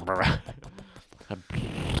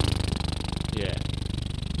 Yeah.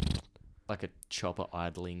 Like a chopper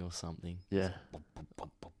idling or something. Yeah.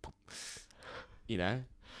 You know?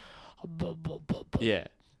 Yeah.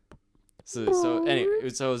 So anyway,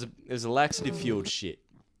 it was a laxative fueled shit.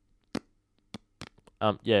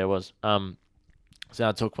 Yeah, it was. So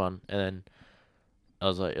I took one, and then I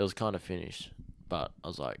was like, it was kind of finished, but I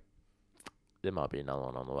was like, there might be another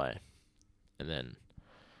one on the way. And then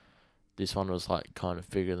this one was like kind of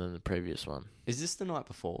bigger than the previous one. Is this the night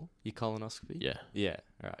before your colonoscopy? Yeah. Yeah.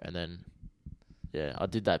 Right. And then, yeah, I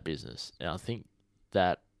did that business. And I think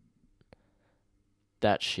that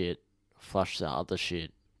shit flushed the other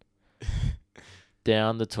shit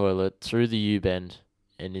down the toilet, through the U-bend,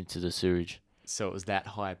 and into the sewage. So it was that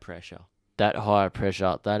high pressure. That high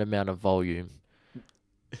pressure, that amount of volume.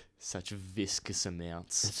 Such viscous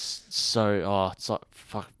amounts. It's like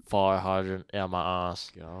fire hydrant out my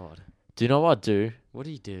ass. God. Do you know what I do? What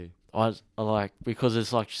do you do? I like, because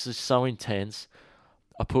it's like just so intense,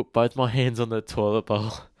 I put both my hands on the toilet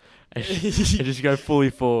bowl and just go fully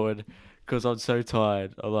forward because I'm so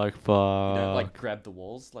tired. I'm like, fuck. You know, like grab the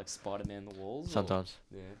walls, like Spider-Man the walls? Sometimes.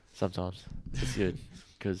 Or? Yeah. Sometimes. It's good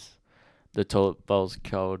because the toilet bowl's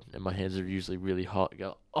cold and my hands are usually really hot. I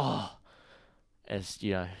go, oh. And it's,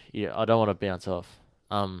 yeah, I don't want to bounce off.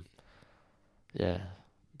 Yeah.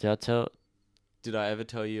 Did I ever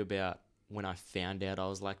tell you about when I found out I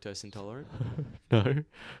was lactose intolerant? No.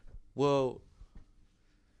 Well,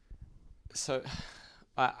 so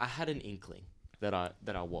I had an inkling that I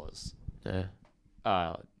was.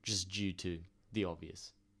 Yeah. Just due to the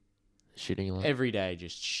obvious. Shitting a lot. Every day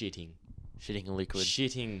just shitting. Shitting liquid.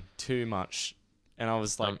 Shitting too much. And I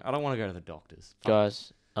was like, I don't want to go to the doctors.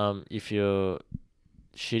 Guys, if you're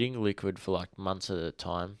shitting liquid for like months at a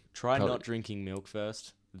time, try not drinking milk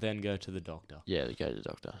first, then go to the doctor. Yeah, go to the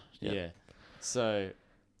doctor. Yep. Yeah. So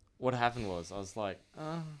what happened was I was like,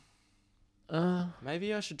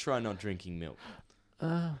 maybe I should try not drinking milk.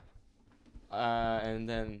 And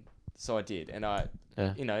then, so I did. And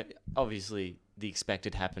obviously the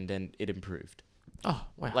expected happened and it improved. Oh,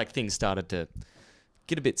 wow. Like things started to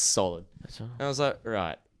get a bit solid. That's all. And I was like,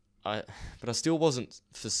 right. But I still wasn't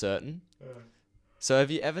for certain. So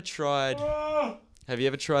have you ever tried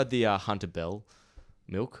the Hunter Bell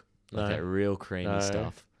milk? Like that real creamy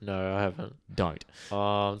stuff. No, I haven't. Don't. Oh,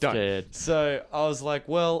 I'm scared. So I was like,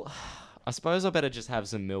 well, I suppose I better just have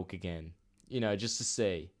some milk again, just to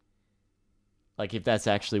see, like, if that's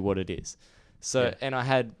actually what it is. So, and I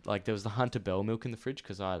had, like, there was the Hunter Bell milk in the fridge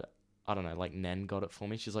because I don't know, like, Nan got it for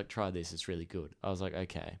me. She's like, try this, it's really good. I was like,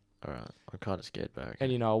 okay. All right, I'm kind of scared back.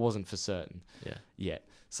 And, I wasn't for certain. Yeah. Yet.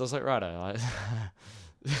 So I was like, righto.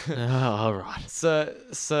 All right.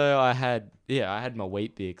 So I had my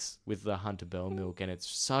Wheat Bix with the Hunter Bell milk, and it's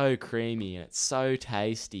so creamy and it's so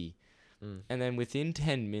tasty. And then within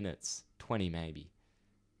 10 minutes, 20 maybe,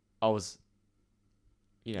 I was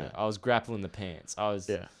grappling the pants. I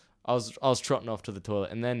was trotting off to the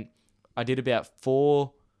toilet, and then I did about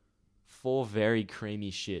four very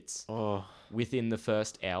creamy shits. Oh. Within the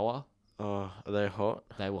first hour. Oh, are they hot?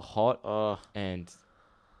 They were hot. Oh. And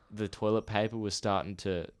the toilet paper was starting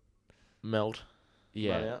to melt.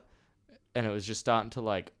 Yeah. And it was just starting to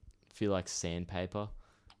like feel like sandpaper.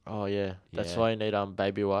 Oh yeah. That's why you need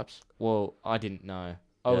baby wipes. Well, I didn't know.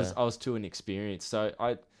 I was too inexperienced, so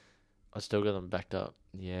I still got them backed up.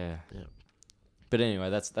 Yeah. Yeah. But anyway,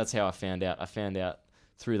 that's how I found out. I found out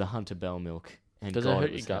through the Hunter Bell milk. And does it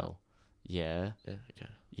hurt your gut? Yeah. Yeah,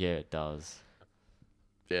 okay. Yeah, it does.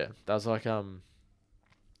 Yeah. That was like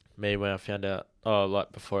me when I found out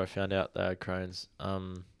before I found out that I had Crohn's,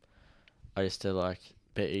 I used to like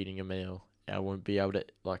be eating a meal and I wouldn't be able to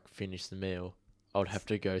like finish the meal. I would have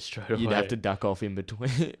to go straight away. You'd have to duck off in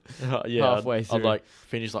between. Halfway through. I'd like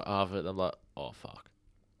finish like half of it and I'm like, oh fuck,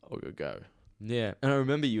 I'll go. Yeah. And I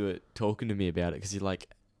remember you were talking to me about it because you're like,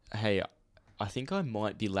 hey, I think I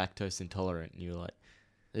might be lactose intolerant. And you were like,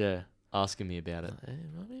 yeah, asking me about it.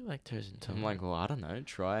 It might be lactose intolerant. I'm like, well, I don't know.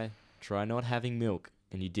 Try not having milk.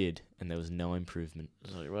 And you did. And there was no improvement. I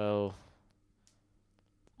was like, well,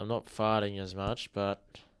 I'm not farting as much, but,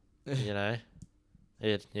 yeah.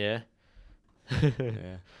 Yeah.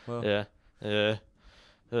 Well. Yeah.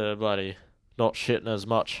 Bloody not shitting as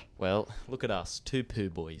much. Well, look at us. Two poo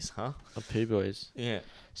boys, huh? The poo boys. Yeah.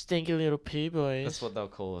 Stinky little poo boys. That's what they'll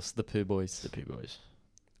call us. The poo boys. The poo boys.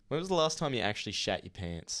 When was the last time you actually shat your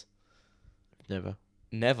pants? Never.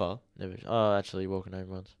 Never? Never. Oh, actually, walking home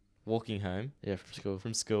once. Walking home? Yeah, from school.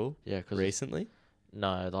 From school? Yeah, cause recently?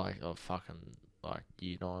 No, like fucking like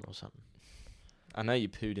year 9 or something. I know you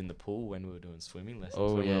pooed in the pool when we were doing swimming lessons.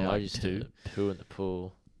 Oh yeah, I used to poo in the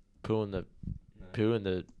pool, poo in the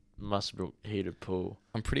Muswellbrook heated pool.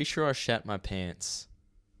 I'm pretty sure I shat my pants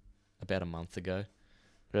about a month ago.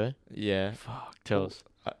 Really? Yeah. Fuck. Tell us.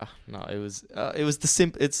 No, it was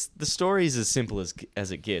the story is as simple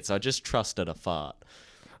as it gets. I just trusted a fart.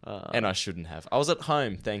 And I shouldn't have. I was at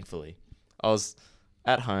home, thankfully. I was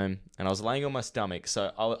at home and I was laying on my stomach,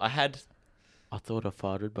 so I thought I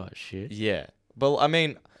farted by shit. Yeah, Well, I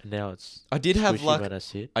mean, And now it's I did have squishy luck. when I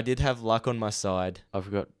sit. I did have luck on my side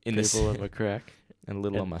I've got in the people in my crack. and a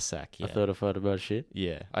little And on my sack. Yeah. I thought I farted about shit.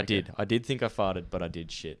 Yeah, I Okay. did. I did think I farted, but I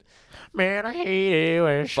did shit. Man, I hate it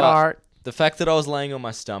when it's short. The fact that I was laying on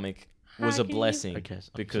my stomach was a Hockey. blessing Okay, I'm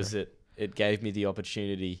because sorry. it gave me the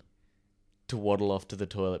opportunity to waddle off to the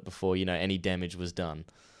toilet before, any damage was done.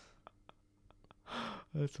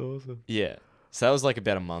 That's awesome. Yeah. So that was like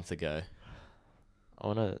about a month ago. I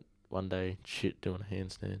want to one day shit doing a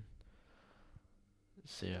handstand.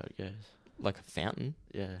 See how it goes. Like a fountain.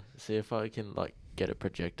 Yeah. See if I can like get a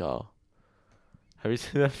projectile. Have you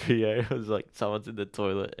seen that video? It was like someone's in the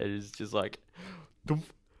toilet and it's just like, "Doof,"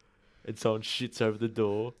 and someone shits over the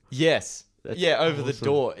door. Yes. That's over the awesome.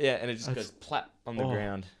 door. Yeah, and it just That's- goes plap on the Oh.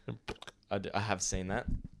 ground. I have seen that.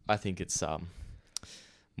 I think it's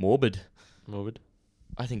morbid. Morbid.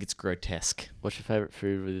 I think it's grotesque. What's your favourite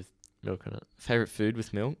food with milk on it? Favorite food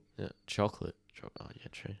with milk? Yeah. Chocolate. Oh yeah,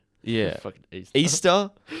 true. Yeah. Fucking Easter.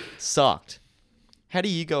 Easter sucked. How did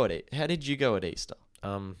you go at Easter?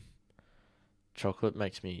 Chocolate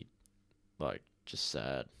makes me like just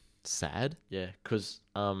sad. Sad? Yeah, 'cause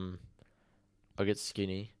I get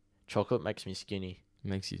skinny. Chocolate makes me skinny.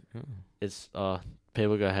 Makes you. Oh. It's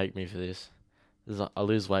people gonna hate me for this. It's like I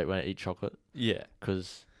lose weight when I eat chocolate Yeah.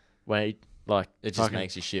 'cause when I eat like It just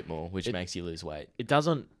makes you shit more, which makes you lose weight. it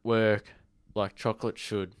doesn't work like chocolate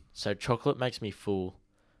should. So chocolate makes me full,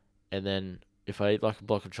 and then if I eat like a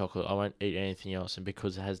block of chocolate, I won't eat anything else. And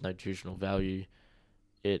because it has no nutritional value,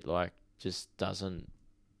 it like just doesn't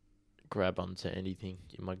grab onto anything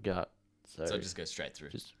in my gut. So So it just goes straight through.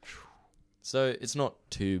 just So it's not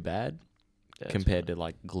too bad yeah, it's compared fine. to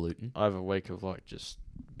like gluten. I have a week of like just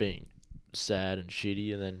being sad and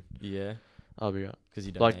shitty, and then Yeah. I'll be right. Because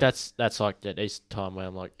you don't Like eat. that's like that Easter time where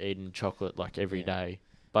I'm like eating chocolate like every Yeah. day.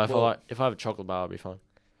 But Well- if I have a chocolate bar, I'll be fine.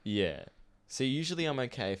 Yeah. So usually I'm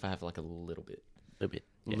okay if I have like a little bit. A little bit.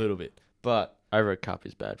 Yeah. Little bit. But Over a cup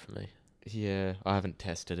is bad for me. yeah, I haven't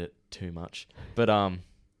tested it too much. But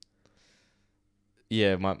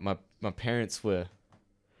yeah, my parents were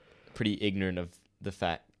pretty ignorant of the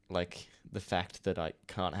fact that I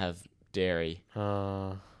can't have dairy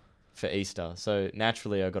for Easter. So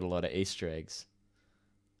naturally I got a lot of Easter eggs.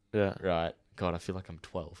 Yeah. Right. God, I feel like I'm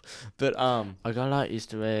 12. But I got a lot of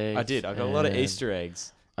Easter eggs. I did. I got a lot of and Easter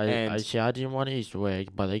eggs. I and- see. I didn't want Easter egg,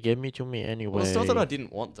 but they gave me to me anyway. Well, it's not that I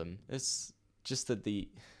didn't want them. It's just that the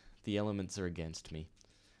elements are against me.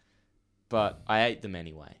 But I ate them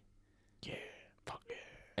anyway. Yeah. Fuck yeah.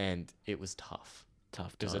 And it was tough.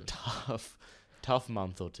 Tough It was times. a tough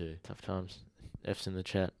month or two. Tough times. F's in the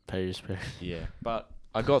chat. Pay your respect. Yeah. But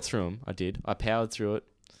I got through them. I did. I powered through it.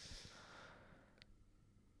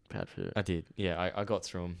 Proud for it. I did. Yeah, I got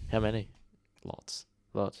through them. How many? Lots.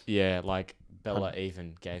 Lots. Yeah, like Bella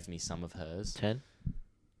even gave me some of hers. 10?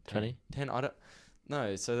 20? 10, I don't...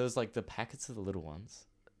 No, so there was like the packets of the little ones.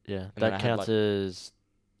 Yeah. then I That had, counts as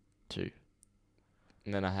 2.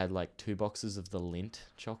 And then I had like 2 boxes of the Lindt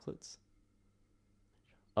chocolates.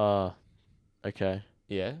 Okay.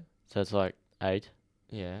 Yeah. So it's like 8.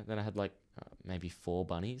 Yeah. Then I had like maybe 4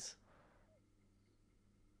 bunnies.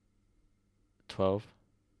 12.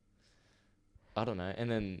 I don't know. And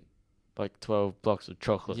then... Like 12 blocks of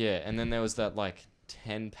chocolate. Yeah, and then there was that like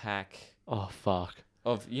 10-pack Oh, fuck.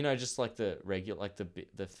 of, just like the regular, like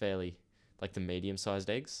the fairly, like the medium-sized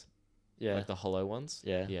eggs. Yeah. Like the hollow ones.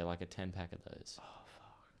 Yeah. Yeah, like a 10-pack of those. Oh,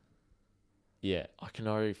 fuck. Yeah. I can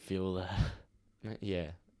already feel that.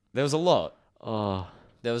 Yeah. There was a lot. Oh.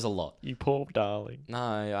 There was a lot. You poor darling. No,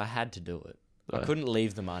 I had to do it. I couldn't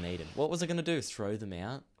leave them uneaten. What was I going to do? Throw them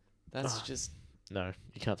out? That's Ugh. just... No,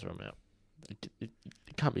 you can't throw them out. It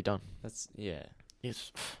can't be done. That's... Yeah.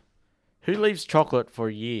 Yes. Who leaves chocolate for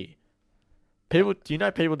a year? People, do you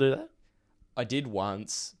know people do that? I did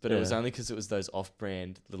once, but it was Yeah. only because it was those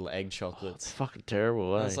off-brand little egg It's chocolates. fucking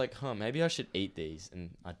terrible, I eh? was like, maybe I should eat these. And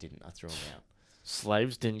I didn't. I threw them out.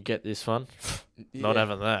 Slaves didn't get this one. Not Yeah.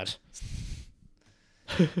 having that.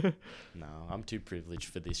 No, I'm too privileged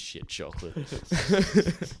for this shit chocolate.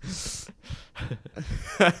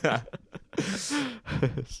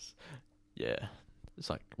 Yeah. It's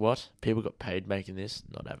like, what? People got paid making this?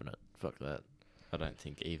 Not having it. Fuck that. I don't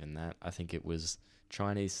think even that. I think it was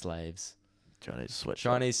Chinese slaves. Chinese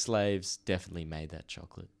sweatshop. Chinese slaves definitely made that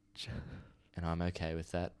chocolate. And I'm okay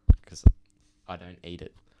with that because I don't eat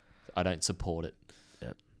it. I don't support it.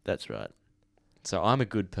 That's right. So I'm a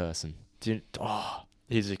good person.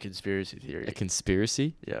 Here's a conspiracy theory. A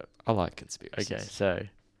conspiracy? Yeah. I like conspiracies. Okay, so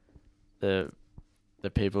the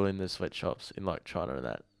people in the sweatshops in like China and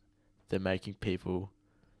that, they're making people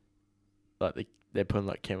like they're putting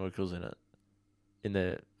like chemicals in it, in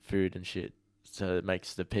their food and shit, So it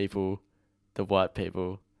makes the white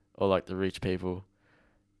people, or like the rich people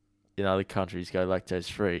in other countries go lactose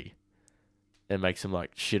free. It makes them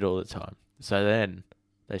like shit all the time. So then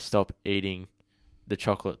they stop eating the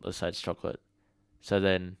chocolate. Let's say it's chocolate. So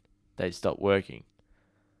then they stop working.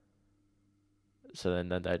 So then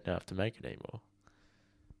they don't have to make it anymore.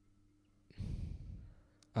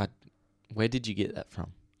 Where did you get that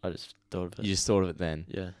from? I just thought of it. You just thought of it then?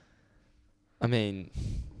 Yeah. I mean,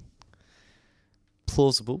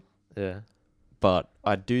 plausible, Yeah. but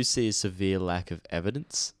I do see a severe lack of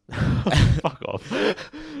evidence. Fuck off.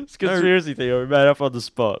 It's a conspiracy theory we made up on the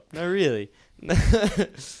spot. No, really.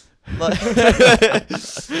 Like,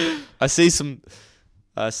 I see some.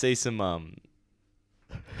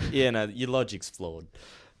 Yeah, no, your logic's flawed.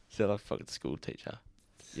 So like fucking school teacher.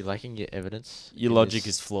 You're lacking your evidence. Your logic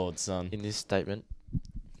is flawed, son. In this statement,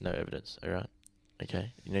 no evidence, alright?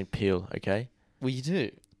 Okay? You need peel, okay? Well, you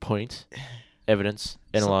do. Point, evidence,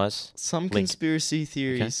 analyse. Some link. conspiracy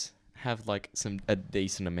theories have like a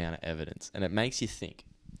decent amount of evidence, and it makes you think.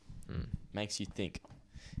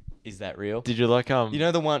 Is that real? Did you like You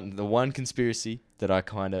know the one conspiracy that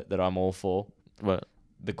I'm all for? what?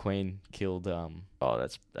 The Queen killed Oh,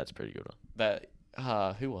 that's pretty good one. that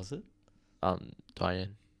who was it?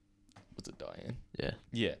 Diane. Was it Diane? Yeah.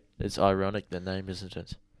 Yeah. It's ironic the name, isn't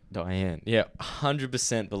it? Diane. Yeah,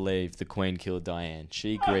 100% believe the Queen killed Diane.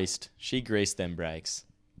 She greased them brakes.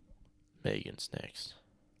 Megan's next.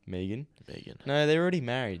 Megan? Megan. No, they're already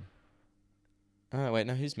married. Oh wait,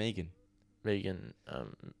 no, who's Megan? Megan.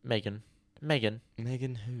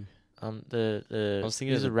 Megan who? The I was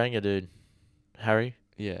thinking he's of a ranger dude. Harry,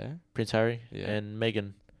 Yeah. Prince Harry, Yeah. and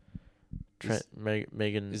Megan.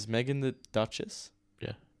 Megan. Is Megan the Duchess?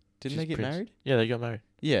 Yeah. Didn't She's they get Prince. married? Yeah, they got married.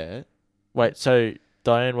 Yeah. Wait, so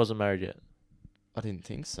Diane wasn't married yet? I didn't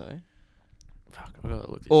think so. Fuck, I gotta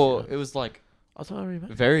look this Or shit up. it was like I thought I already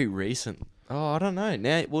married. very recent. Oh, I don't know.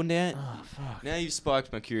 Now Oh, fuck. now you've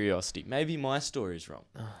spiked my curiosity. Maybe my story's wrong.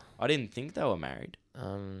 Oh. I didn't think they were married.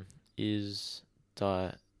 Is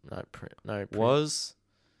no Prince. Was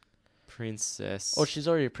Princess Oh, she's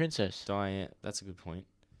already a princess. Diane? That's a good point.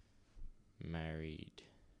 Married.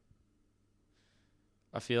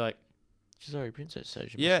 I feel like She's already a princess, so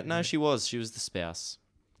she yeah. must be No, married. she was. She was the spouse.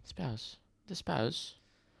 Spouse. The spouse.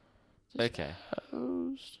 Okay.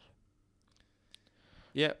 Spouse.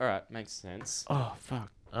 Yeah. All right. Makes sense. Oh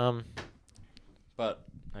fuck. But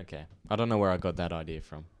okay. I don't know where I got that idea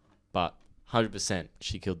from, but 100%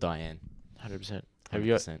 she killed Diane. 100%. Have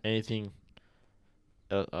you got 100%. anything?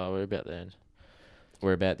 We're about the end.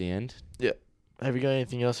 We're about the end. Have you got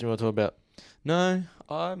anything else you want to talk about? No,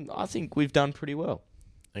 I think we've done pretty well.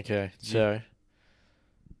 Okay, so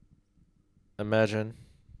imagine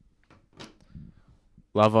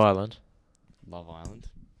Love Island, Love Island.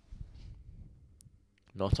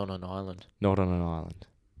 not on an island. Not on an island.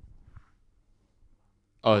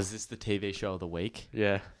 Oh, is this the TV show of the week?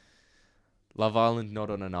 Yeah, Love Island, not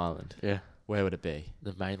on an island. yeah, Where would it be?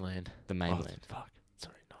 the mainland. The mainland. Oh, fuck,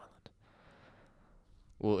 sorry, an island.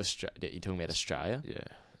 Well, Australia. You're talking about Australia? Yeah,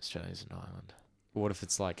 Australia's an island. What if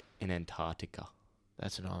it's like in Antarctica?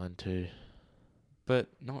 That's an island too. But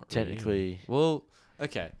not Technically, really. Well,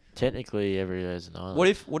 okay. technically everywhere's an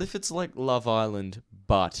island. What if it's like Love Island,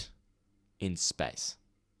 but in space?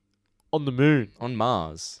 On the moon? On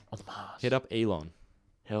Mars. On Mars. Hit up Elon.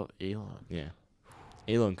 Hell, Elon. Yeah.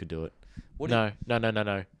 Elon could do it. No.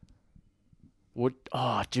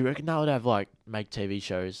 Do you reckon they would have make TV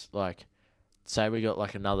shows say we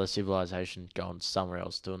got another civilization going somewhere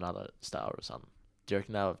else to another star or something? Do you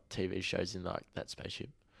reckon they'll have TV shows in that spaceship?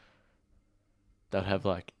 They'd have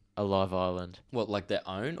a live island. What, like their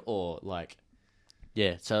own or like?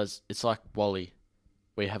 Yeah, so it's like Wall-E.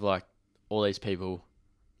 We have all these people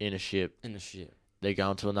in a ship. In the ship. They're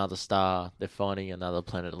going to another star. They're finding another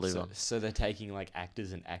planet to live on. So they're taking like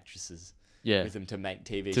actors and actresses Yeah, with them to make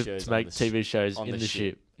TV to shows. make TV shows on in the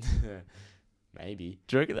ship. Maybe.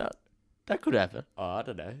 Do you reckon that could happen? Oh, I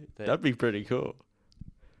don't know. That'd be pretty cool.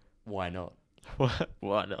 Why not?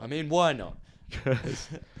 Why not? I mean, why not?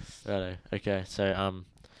 Righto. Okay, so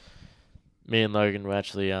me and Logan were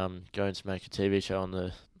actually going to make a TV show on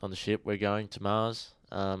the ship. We're going to Mars,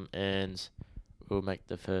 and we'll make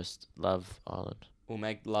the first Love Island. We'll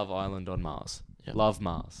make Love Island on Mars. Yep. Love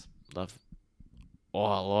Mars. Love. Oh,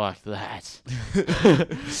 I like that.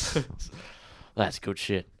 That's good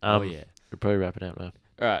shit. Oh yeah. We're probably wrapping up now.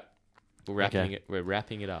 All right. We're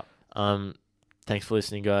wrapping it up. Thanks for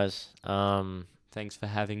listening, guys. Thanks for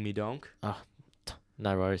having me, Donk.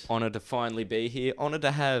 No worries. Honoured to finally be here. Honoured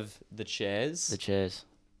to have the chairs. The chairs,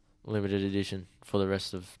 limited edition for the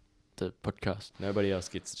rest of the podcast. Nobody else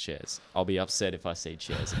gets the chairs. I'll be upset if I see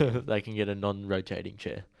chairs. They can get a non-rotating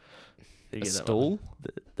chair. You A get that stool? one.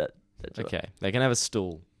 That's right. Okay, they can have a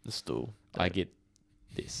stool. The stool. I get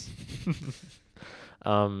this.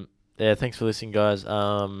 Yeah, thanks for listening, guys.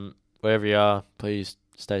 Wherever you are, please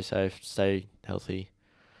stay safe, stay healthy.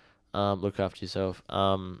 Look after yourself.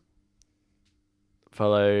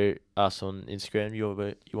 Follow us on Instagram. You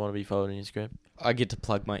want to be followed on Instagram? I get to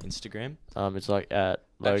plug my Instagram. It's like at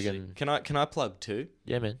Logan. Actually, can I plug too?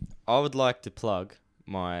 Yeah, man. I would like to plug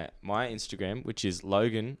my Instagram, which is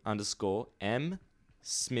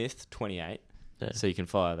Logan_M_Smith28. Yeah. So you can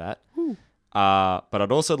follow that. But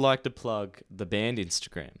I'd also like to plug the band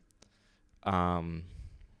Instagram.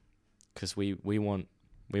 Because we want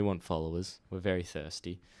followers. We're very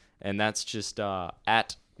thirsty. And that's just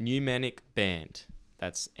at Newmanic Band.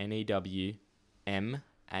 That's NEWMANIC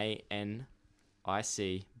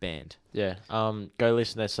Band. Yeah. Go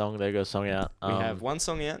listen to their song. They got a song out. We have one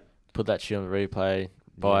song out. Put that shit on replay.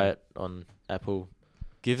 Buy it on Apple.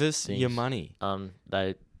 Give us things. your money.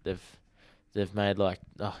 They've made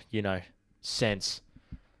sense.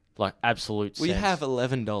 Like absolute sense. We have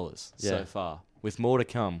 $11 so far, with more to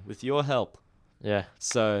come, with your help. Yeah.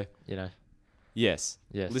 So, Yes.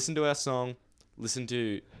 yes. Listen to our song. Listen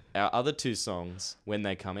to our other 2 songs when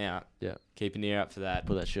they come out. Yeah. Keep an ear out for that.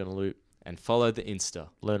 Put that shit on a loop. And follow the Insta.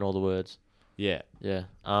 Learn all the words. Yeah. Yeah.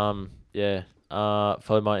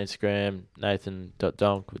 Follow my Instagram,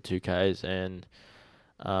 Nathan.donk with 2 Ks, and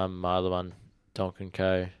my other one, Donk and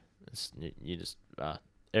Co.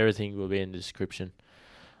 Everything will be in the description.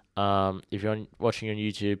 If you're watching on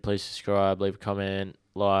YouTube, please subscribe, leave a comment,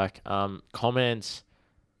 comments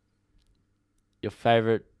your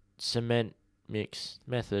favorite cement mix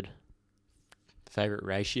method. Favorite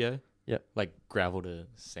ratio? Yep. Like gravel to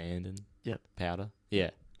sand and powder? Yeah.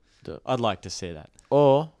 Do it. I'd like to see that.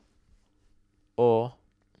 Or your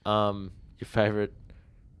favorite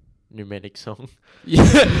pneumatic song. Yeah.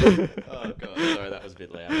 Oh, God. Sorry, that was a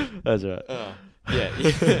bit loud. That's right. Oh. Yeah.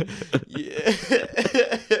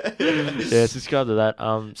 Yeah, subscribe to that.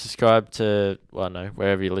 Subscribe to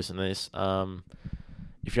wherever you listen to this.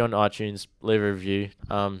 If you're on iTunes, leave a review.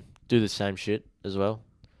 Do the same shit as well.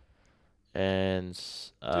 And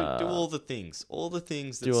do all the things. All the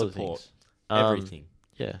things that do all support the things. everything.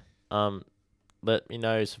 Yeah. Let me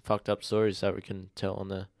know some fucked up stories that we can tell on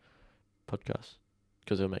the podcast,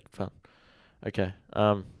 because it'll make it fun. Okay.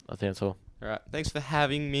 I think that's all. All right. Thanks for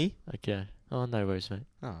having me. Okay. Oh, no worries, mate.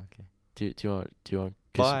 Oh, okay. Do you want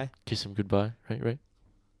Bye. kiss them goodbye? Right?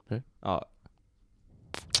 Oh,